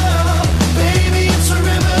rise up? Baby, it's a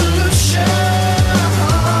revolution.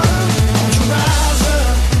 Won't you rise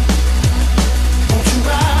up? Won't you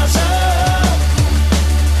rise up?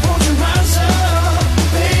 Won't you rise up?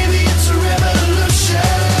 Baby, it's a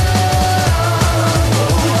revolution.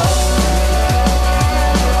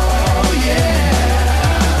 Oh, yeah.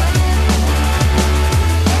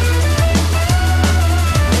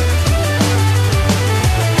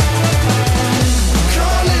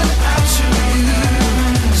 Calling out to you.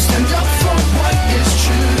 Stand up for what is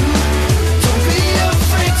true. Don't be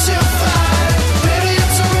afraid to fight. Baby,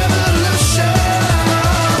 it's a revolution.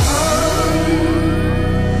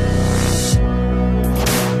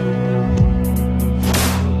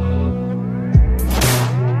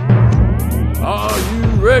 Are you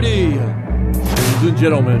ready? Ladies and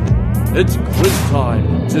gentlemen, it's quiz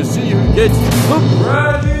time to see who gets the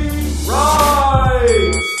bragging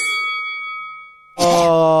rights.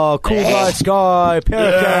 Oh, Cool Guy Sky,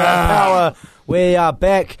 Perica, Power. We are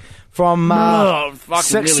back from fucking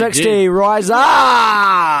 660. really did. Rise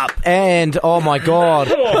up! And oh my god,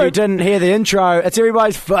 if you didn't hear the intro, it's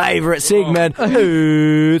everybody's favourite segment.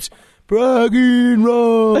 It's bragging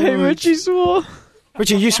rights. Hey, Richie swore.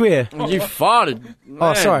 Richie, you swear. You farted.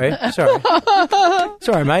 Oh, sorry.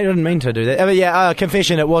 Sorry, mate. I didn't mean to do that. But yeah,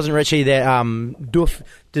 confession, it wasn't Richie that doofed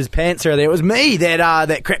his pants earlier. It was me that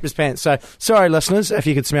crapped his pants. So, sorry, listeners, if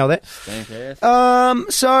you could smell that.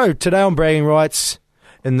 So, today on Bragging Rights,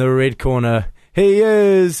 in the red corner, he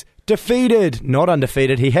is defeated, not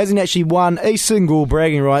undefeated. He hasn't actually won a single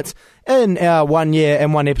Bragging Rights, in our 1 year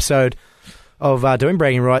and 1 episode of doing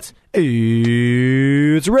bragging rights.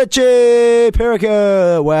 It's Richie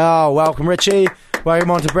Perica. Wow, welcome Richie.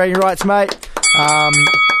 Welcome on to bragging rights, mate.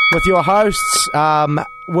 With your hosts,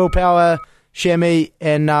 Willpower, Shammy,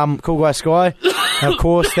 and Cool Guy Sky. Of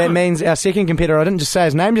course, that means our second competitor. I didn't just say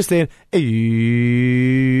his name just then.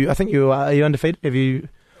 I think are you undefeated? Have you?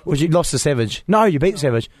 Or you lost to Savage? No, you beat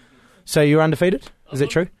Savage. So you're undefeated? Is that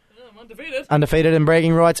true? I'm undefeated. Undefeated in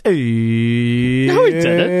bragging rights. No, he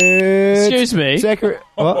didn't. Excuse me. Zachary,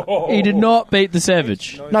 what? He did not beat the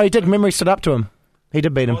Savage. No, he did. Remember, he stood up to him. He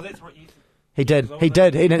did beat him. He did.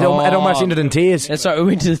 It almost ended in tears. That's right. We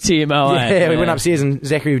went to the TMO. Yeah, we went upstairs and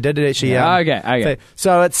Zachary did it actually. Okay.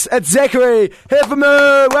 So it's Zachary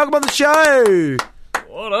Hefferman. Welcome on the show.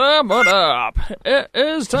 What up? It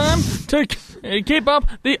is time to keep up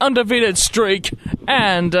the undefeated streak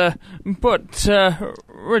and put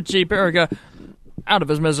Richie Perica out of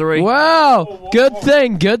his misery. Wow, good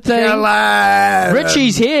thing.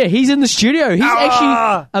 Richie's here. He's in the studio. He's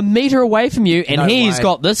actually a metre away from you, and he's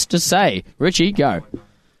got this to say. Richie, go.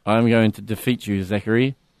 I'm going to defeat you,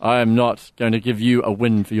 Zachary. I am not going to give you a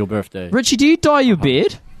win for your birthday. Richie, do you dye your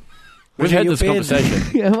beard? We've had this conversation.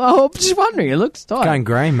 Yeah, well, I'm just wondering. It looks tight. Going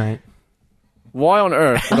grey, mate. Why on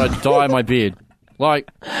earth would I dye my beard?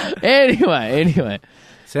 Anyway.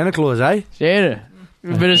 Santa Claus, eh? Santa.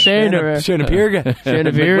 A bit of Santa. Santa Perica.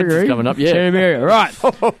 Santa Perica. Coming up, yeah. Santa Perica. Right.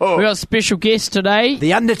 We got special guest today.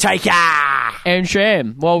 The Undertaker. And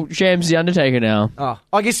Sham. Well, Sham's the Undertaker now. Oh,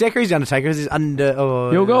 I guess Zachary's the Undertaker. He's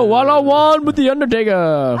You'll go 1-on-1 with the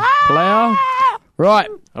Undertaker. Player. Right.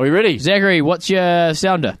 Are we ready? Zachary, what's your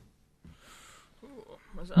sounder?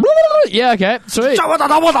 Yeah, okay. Sweet. No,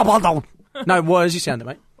 what is your sounder,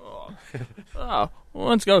 mate?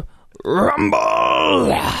 Let's go.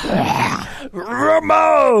 Rumble! Okay.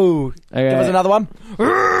 Give us another one.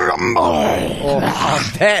 Rumble!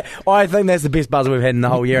 I think that's the best buzzer we've had in the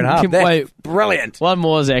whole year and a half. That's brilliant. One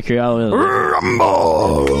more, Zachary.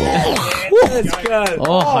 Rumble! That's good.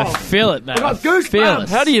 Oh, I feel it, man. I got goosebumps.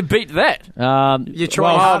 How do you beat that? You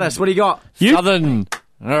try hardest. What do you got? Southern.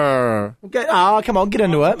 Come on, get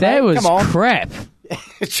into it. That was come on. crap.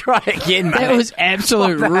 Try again, mate. That was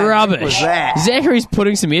absolute rubbish. Was that? Zachary's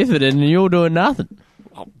putting some effort in and you're doing nothing.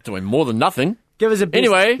 I'm doing more than nothing. Give us a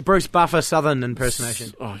anyway. Bruce Buffer Southern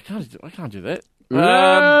impersonation. I can't do that.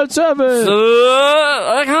 Southern.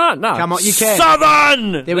 I can't. No. Come on, you can.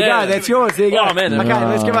 Southern. There we go. That's yours. There you go. Oh man. Okay,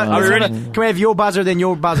 let's give it. Are we ready? Can we have your buzzer then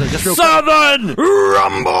your buzzer? Just real Southern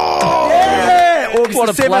Rumble. Yeah. August What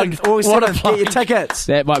a 7th. plug. August 7th. Get your tickets.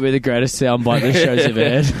 That might be the greatest soundbite this show's ever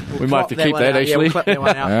had. We might have to keep that out. actually. Yeah, we'll clip that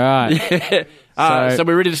one out. All right. Yeah. So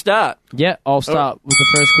we're ready to start. Yeah, I'll start with the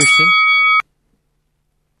first question.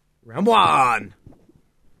 Round one.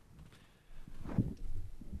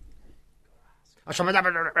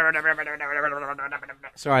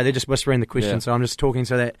 Sorry, they're just whispering the question, so I'm just talking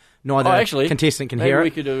so that neither contestant can hear it.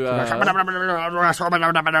 We could do. Can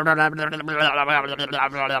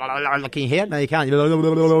you hear it? No, you can't. There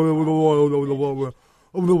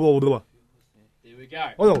we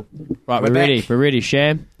go. Right, we're ready. We're ready,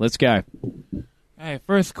 Sham. Let's go. Hey,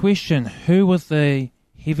 first question. Who was the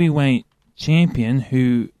heavyweight champion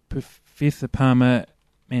who Professor Palmer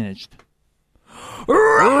managed?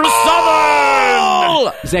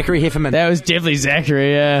 Zachary Hefferman. That was definitely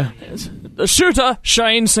Zachary, yeah. The shooter,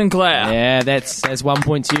 Shane Sinclair. Yeah, that's 1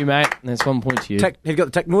 point to you, mate. That's 1 point to you. Have you got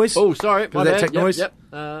the tick noise? Oh, sorry. Was that tick noise? Yep.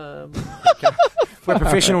 We're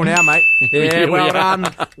professional now, mate. Yeah, well done.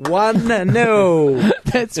 1-0.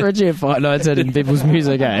 That's Richie at Fight Nights in people's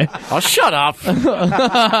music, eh? Oh, shut up.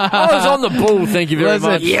 I was on the ball, thank you very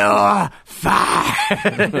much. You're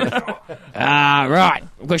fired. Right.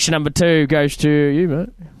 Question number 2 goes to you, mate.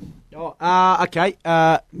 Okay.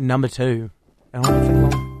 Number 2.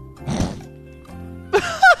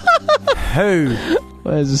 Who?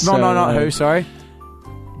 Not who, sorry.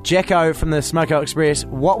 Jacko from the Smoko Express.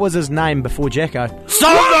 What was his name before Jacko?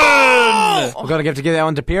 Southern! We've got to give that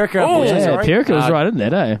one to Perica. Oh, yeah, Perica was right in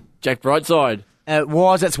that, eh? Jack Brightside. It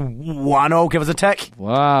was. It's 1-0. Give us a tick.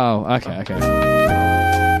 Wow. Okay. I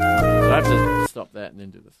have to stop that and then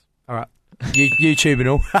do this. All right. YouTube and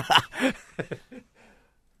all.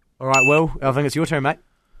 All right, Will. I think it's your turn, mate.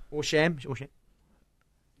 Or Sham. Just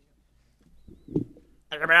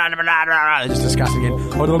discussing again.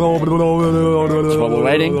 That's what we're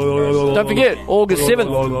waiting. Don't forget, August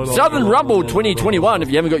 7th, Southern Rumble 2021. If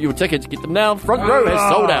you haven't got your tickets, get them now. Front row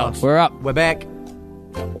has sold out. We're up. We're back.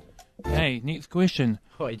 Hey, next question.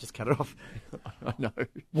 Oh, you just cut it off. I know.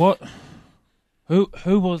 What? Who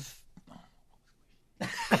was?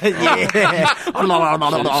 Yeah. Should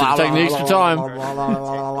take the extra time.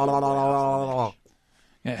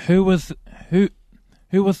 Yeah, who was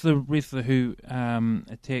the wrestler who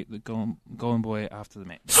attacked the Golden Boy after the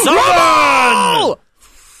match? Southern!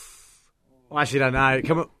 I actually don't know.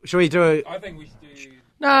 Come on, shall we do it? I think we should do...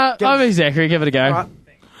 Nah, I think Zachary, give it a go. Right.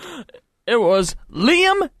 It was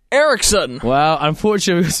Liam Erickson. Well,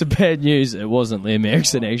 unfortunately, with some bad news, it wasn't Liam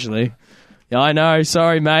Erickson, actually. Yeah, I know.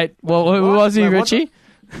 Sorry, mate. Well, who was he, Richie?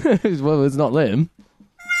 Well, it's not Liam.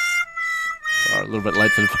 A little bit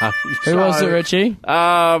late to the party. Who was it, Richie?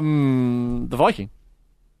 The Viking.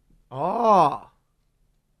 Oh.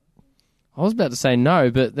 I was about to say no,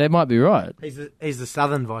 but they might be right. He's the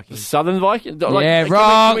Southern Viking. Southern Viking? Yeah,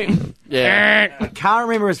 wrong. Yeah. I can't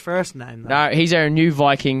remember his first name, though. No, he's our new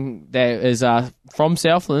Viking that is from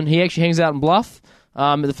Southland. He actually hangs out in Bluff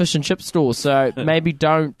at the fish and chip store, so maybe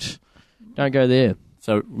don't go there.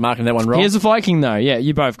 So, marking that one wrong? Here's a Viking, though. Yeah,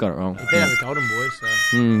 you both got it wrong. He's been at the Golden Boy, so...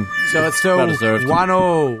 So it's still Well deserved.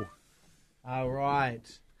 1-1. All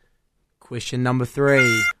right. Question number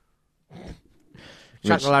 3.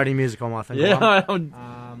 Chuck the loading music on, I think. Yeah.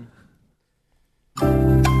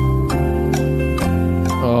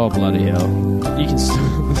 Oh, bloody hell. You can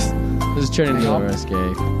still... This is turning into a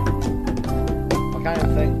WrestleCafe. I can't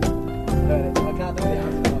even think. I can't think of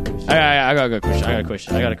the answer to my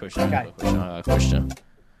question. I got a good question. I got a question.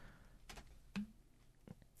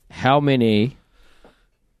 How many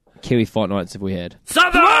Kiwi Fight Nights have we had?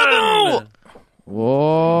 Southern!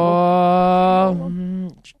 Whoa.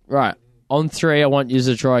 Right. On 3, I want you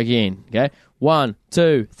to try again. Okay? 1,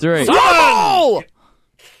 2, 3. Southern!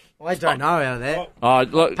 I don't know out of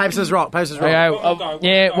that. Look. Paper, scissors, rock. Paper, scissors, rock. Okay,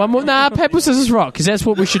 yeah, one more. Nah, paper, scissors, rock, because that's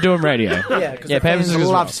what we should do on radio. Yeah, because paper, scissors,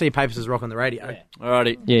 love rock. to see paper, scissors, rock on the radio.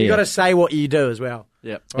 Alrighty. Yeah, You got to say what you do as well.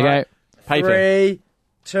 Yep. Okay. Paper. 3,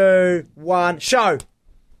 2, 1, show.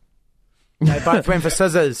 They both went for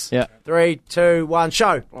scissors. Yeah. 3, 2, 1,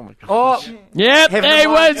 show. Oh my god. Oh, Yep, there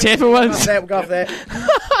wins. Heifer wins. we'll go off that.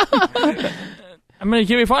 How many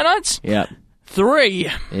Kiwi Fight Nights? Yep. 3.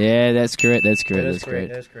 Yeah, that's correct. That's correct. That That's is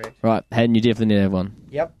correct. correct. Right, Hayden, you definitely need to have one.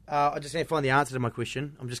 Yep. I just need to find the answer to my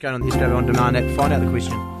question. I'm just going on the Instagram on demand app to find out the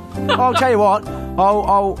question. I'll tell you what.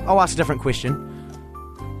 I'll ask a different question.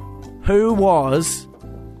 Who was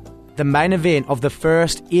the main event of the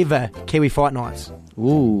first ever Kiwi Fight Nights?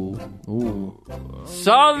 Ooh.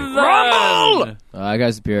 Southern! Rumble! I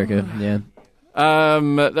goes to Perica, yeah.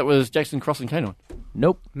 That was Jackson Cross and Canine.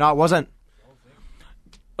 Nope. No, it wasn't.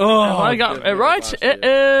 Oh, I got it right. It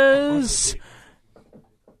is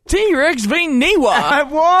T-Rex v. Niwa. It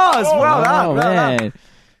was. Well done. Oh, well done. man.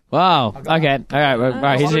 Wow. Okay. All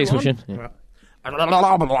right. Here's the next question. Yeah.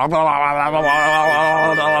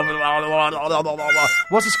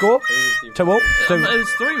 What's the score? 2-2.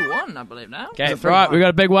 It's 3-1, I believe now. Okay, right. We got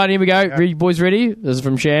a big one. Here we go. You boys ready? This is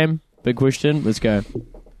from Sham. Big question. Let's go.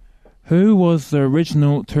 Who was the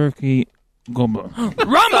original turkey gobbler?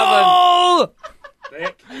 Rumble!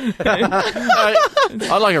 I'd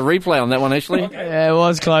like a replay on that one, actually. Yeah, it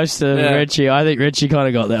was close to Richie. I think Richie kind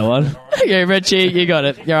of got that one. Okay, Richie, you got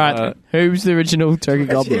it. All right. Who's the original turkey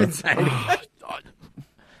gobbler?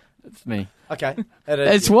 It's me. Okay.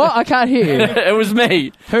 It's what? I can't hear you. It was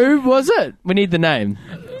me. Who was it? We need the name.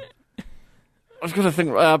 I was going to think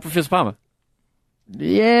Professor Palmer.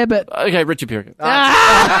 Yeah, but... Okay, Richie Perica. Hey,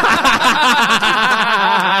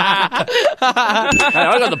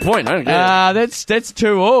 I got the point. I don't care. That's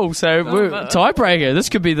 2-2, so we're tiebreaker. This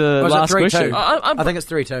could be the last question. I think it's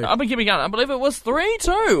 3-2. I've been keeping count. I believe it was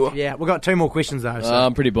 3-2. Yeah, we've got 2 more questions, though. So.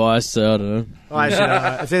 I'm pretty biased, so I don't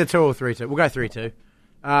know. It's either 2 or 3-2. We'll go 3-2.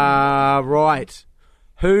 Right.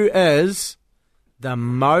 Who is the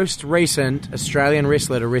most recent Australian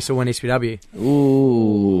wrestler to wrestle in SPW?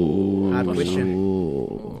 Ooh. Hard question.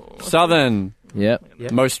 Southern.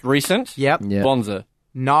 Yep. Most recent? Yep. Bonza.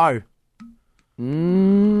 No. What do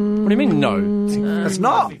you mean, no? It's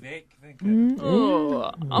not. I'm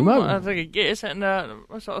going to take a guess, and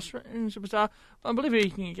Australian superstar, I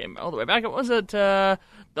believe he came all the way back. Was it the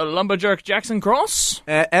lumberjack Jackson Cross?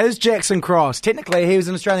 As Jackson Cross. Technically, he was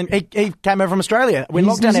an Australian. He came over from Australia when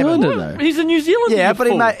He's lockdown New Zealander, happened. though. He's a New Zealander. Yeah, but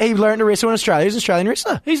he learned to wrestle in Australia. He's an Australian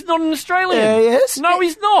wrestler. He's not an Australian. Yeah, he is. No,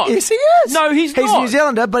 he's not. Yes, he is. No, he's not. He's a New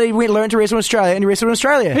Zealander, but he learned to wrestle in Australia, and he wrestled in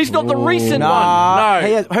Australia. He's not the recent one. No. No.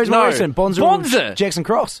 He is. Who's more recent? Bonza. Jackson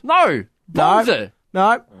Cross. No. Bonza.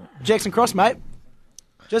 No. Jackson Cross, mate.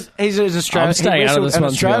 He's an Australian. I'm staying out of this one, to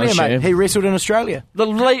be Australia, honest, mate. yeah. He wrestled in Australia.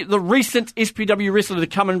 The recent SPW wrestler to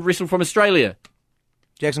come and wrestle from Australia.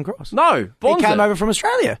 Jackson Cross. No. Bonza. He came over from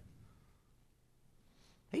Australia.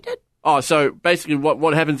 He did. Oh, so basically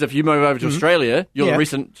what happens if you move over to Australia, you're the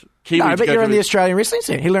recent Kiwi No, to but go you're to in the Australian wrestling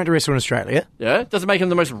scene. He learned to wrestle in Australia. Yeah, doesn't make him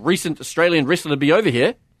the most recent Australian wrestler to be over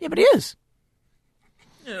here. Yeah, but he is.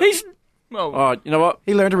 He's... Well, All right, you know what?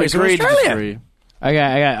 He learned to wrestle in Agree to Australia. disagree. Okay,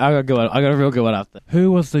 I got a good one. I got a real good one after.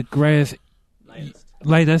 Who was the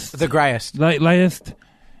latest The greyest. latest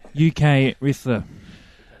UK wrestler?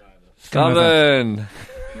 Southern.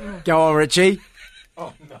 Go on, Richie.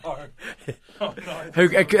 Oh no.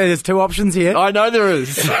 There's two options here. I know there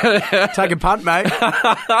is. Take a punt, mate.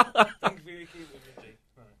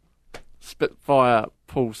 Spitfire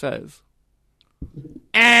Paul says.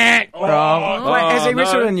 Wrong. Wait, has he no.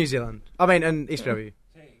 wrestled in New Zealand? I mean, in SW.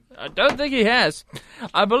 I don't think he has.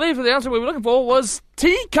 I believe the answer we were looking for was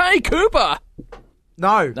TK Cooper.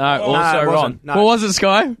 No. No, also it wrong. wasn't. No. What was it,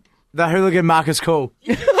 Sky? The hooligan Marcus Cool.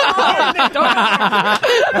 Sometimes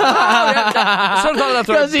that's right.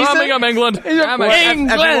 Because he's Birmingham, England. Damn it.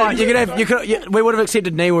 England! We would have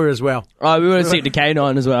accepted Niwa as well. Oh, we would have seen the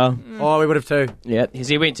K9 as well. Oh, we would have too. Yeah, because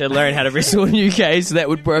he went to learn how to wrestle in UK, so that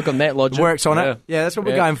would work on that logic. Works on it. Yeah, that's what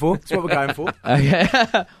we're going for. That's what we're going for. Okay.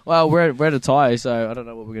 Well, we're at a tie, so I don't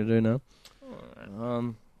know what we're going to do now.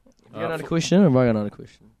 You got another question, or have I got another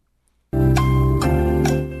question?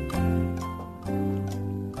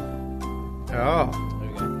 Oh.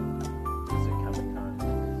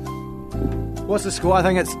 What's the score? I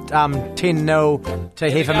think it's 10-0 to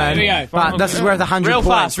Hefferman. Here we go. But this is worth 100 Real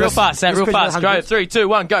points. fast, real fast. Go, 3, 2,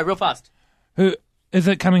 1, go, real fast. Who is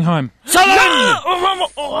it coming home? Richie. I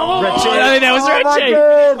think that was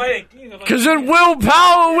Richie. Because in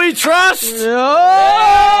willpower we trust.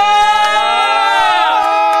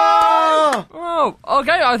 Oh,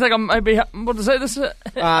 okay. I think I'm maybe. What to say this?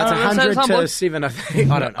 It's 100 to 7, I think.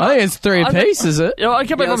 I don't know. I think it's 3 apiece, is it? Yeah, I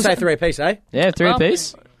can't Let's say 3 apiece, eh? Yeah, 3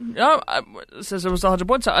 apiece. Yeah, it says it was 100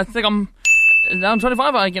 points. I think I'm down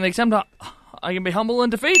 25. I can accept. I can be humble in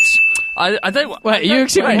defeats. I think. Wait, you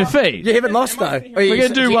accepting defeat? You haven't lost, though. We're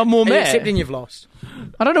going to do one more Are you match. accepting you've lost?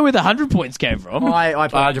 I don't know where the 100 points came from. I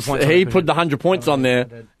put 100 points on He it. put the 100 points on there.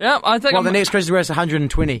 Yeah, I think. Well, the next question is worth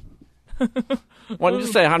 120. Why don't you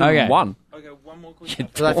just say 101? Okay, one more question.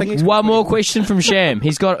 I think he's One more question from Sham.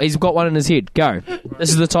 He's got one in his head. Go. This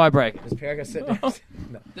is the tiebreaker. Does Perica sit down?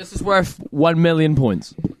 No. This is worth 1 million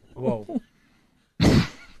points. Whoa.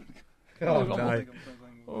 Oh, no.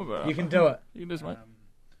 You can do it. You can do this, mate.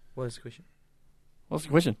 What is the question? What's the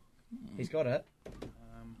question? He's got it.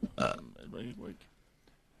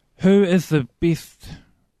 Who is the best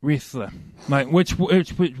wrestler? Like, which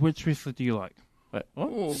wrestler do you like? Wait,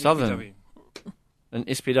 what? Southern. And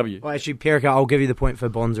SPW. Well, actually, Perica, I'll give you the point for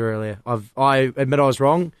Bonza earlier. I admit I was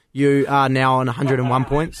wrong. You are now on 101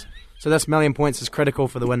 points. So this million points is critical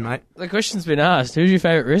for the win, mate. The question's been asked. Who's your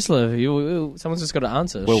favourite wrestler? Someone's just got to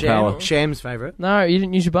answer. Willpower. Sham's favourite. No, you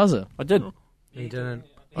didn't use your buzzer. I did. He didn't.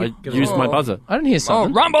 I used my buzzer. I didn't hear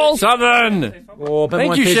something. Rumble! Southern! Oh, bit Thank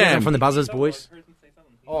more you, enthusiasm Sham. from the buzzers, boys.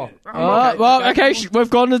 Well, okay, we've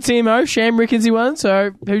gone to Team O. Sham reckons he won,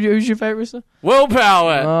 so who's your favourite wrestler?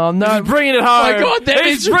 Willpower! Oh, no. He's bringing it home! Oh, my God, that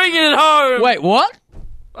He's is- bringing it home! Wait, what?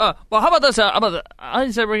 Well, how about this? I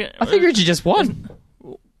said bring it. I think Richie just won.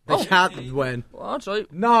 They can't win. Well, actually,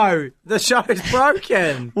 No, the show is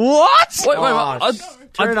broken. What? wait.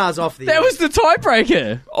 Turn us off the That was the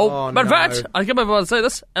tiebreaker. But in no. fact, I can't believe I'm about to say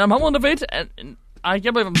this, and I'm humble in defeat, and I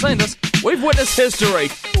can't believe I'm saying this. We've witnessed history.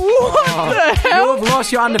 What the hell? You've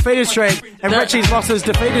lost your undefeated streak, and Richie's lost his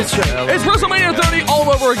defeated streak. It's WrestleMania 30 all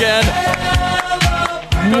over again.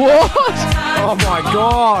 What? Oh my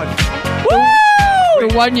god. Woo!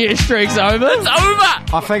 The 1 year streak's over. It's over.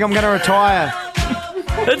 I think I'm going to retire.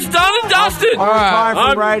 It's done and dusted! I'm retiring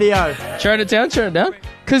from radio. Turn it down.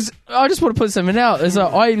 Because I just want to put something out. Is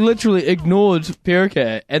I literally ignored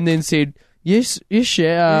Perica and then said, yes,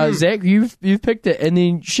 Zach, you've picked it. And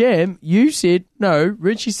then Sham, you said, no,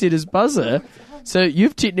 Richie said his buzzer. So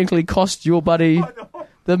you've technically cost your buddy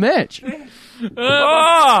the match.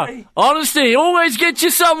 Honesty always gets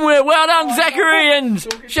you somewhere. Well done, Zachary and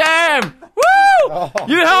Sham. Woo!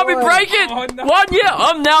 You helped me break it. 1 year.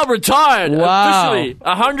 I'm now retired. Wow.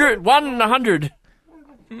 Officially. 100.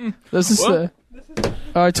 This is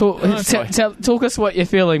all right, talk us what you're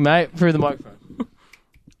feeling, mate, through the microphone.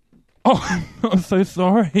 Oh, I'm so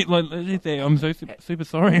sorry. I'm so super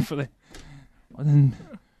sorry for that. I didn't.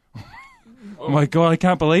 Oh my god, I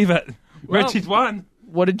can't believe it. Richie's won.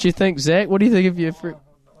 What did you think, Zach? What do you think of your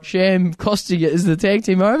Sham costing it? Is the tag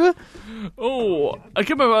team over? Oh, I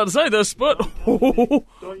can't believe I'm about to say this, but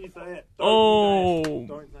Don't you say it. Don't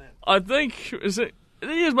say it. I think he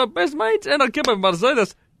is my best mate, and I can't believe I'm about to say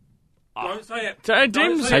this. Don't say it. Tag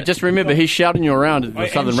teams. Hey, just remember, he's shouting you around at the I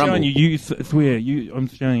Southern am Rumble. showing you. You swear. I'm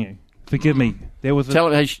showing you. forgive me. There was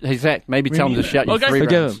Tell him, hey Zach, maybe tell him to shout you 3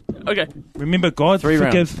 rounds. Okay. Remember, God 3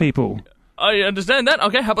 rounds. forgives people. I understand that.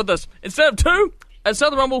 Okay, how about this? Instead of 2 at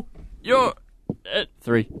Southern Rumble, you're...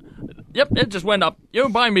 3. Yep, it just went up. You're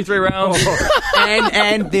buying me 3 rounds.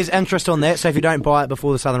 and there's interest on that, so if you don't buy it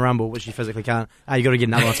before the Southern Rumble, which you physically can't, you got to get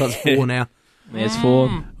another one, so it's 4 now. There's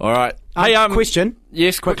 4. All right. Hey, question.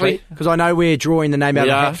 Yes, quickly. Because I know we're drawing the name out We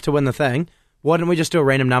of the are. hat to win the thing. Why didn't we just do a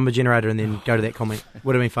random number generator and then go to that comment?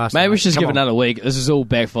 Would have been faster. Maybe we should just Come give on. another week. This is all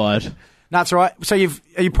backfired. No, that's all right. So you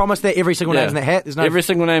promised that every single name's in that hat? There's no... Every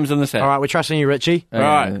single name's in this hat. All right, we're trusting you, Richie. All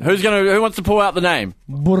right. Who wants to pull out the name?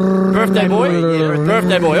 Birthday boy?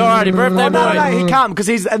 Birthday boy. Alrighty, birthday boy. No, he can't because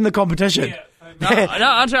he's in the competition. No,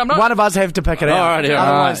 actually, I'm not. One of us have to pick it out. Alrighty,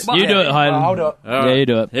 Otherwise- You do it, Hayden. I'll do it. Yeah, you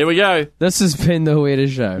do it. Here we go. This has been the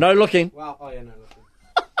weirdest show. No looking. Wow, no looking.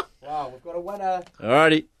 Wow, we've got a winner.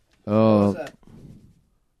 Alrighty. Oh,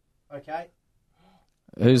 Okay.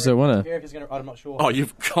 who's the winner? Eric gonna, I'm not sure. Oh,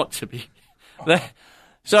 you've got to be.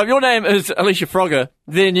 So if your name is Alicia Frogger,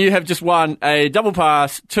 then you have just won a double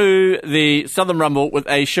pass to the Southern Rumble with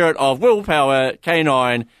a shirt of Willpower,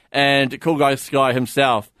 K9, and Cool Guy Sky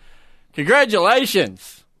himself.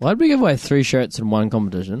 Congratulations! Why did we give away 3 shirts in one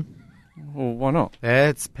competition? Well, why not?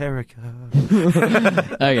 It's Perica.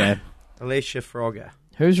 Okay. Alicia Frogger.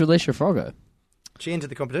 Who's Alicia Frogger? She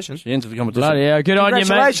entered the competition. She entered the competition. Bloody hell, good on you, mate.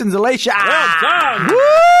 Congratulations, Alicia.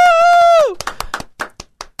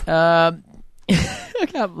 I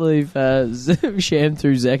can't believe Sham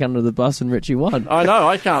threw Zach under the bus and Richie won. I know,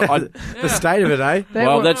 I can't. The state of it, eh?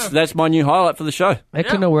 Well, that's my new highlight for the show. That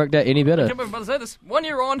couldn't have worked out any better. I can't believe I'm about to say this. 1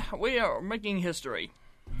 year on, we are making history.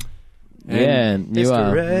 Yeah, you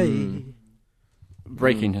are.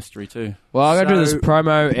 Breaking history too. Well, I'm going to do this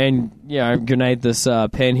promo and, grenade this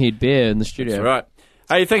panhead bear in the studio. That's right.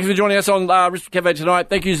 Hey, thank you for joining us on WrestleCafe tonight.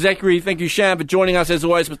 Thank you, Zachary. Thank you, Sham, for joining us as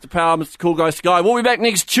always, Mr. Power, Mr. Cool Guy Sky. We'll be back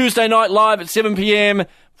next Tuesday night live at 7 p.m.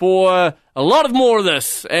 for a lot of more of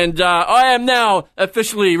this. And I am now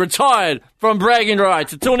officially retired from bragging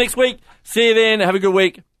rights. Until next week, see you then. Have a good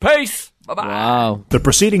week. Peace. Bye-bye. Wow. The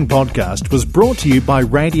preceding podcast was brought to you by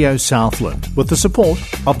Radio Southland with the support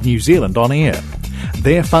of New Zealand On Air.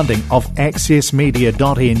 Their funding of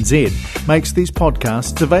accessmedia.nz makes these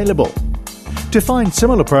podcasts available. To find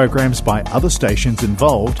similar programs by other stations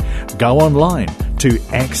involved, go online to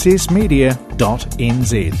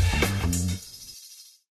accessmedia.nz.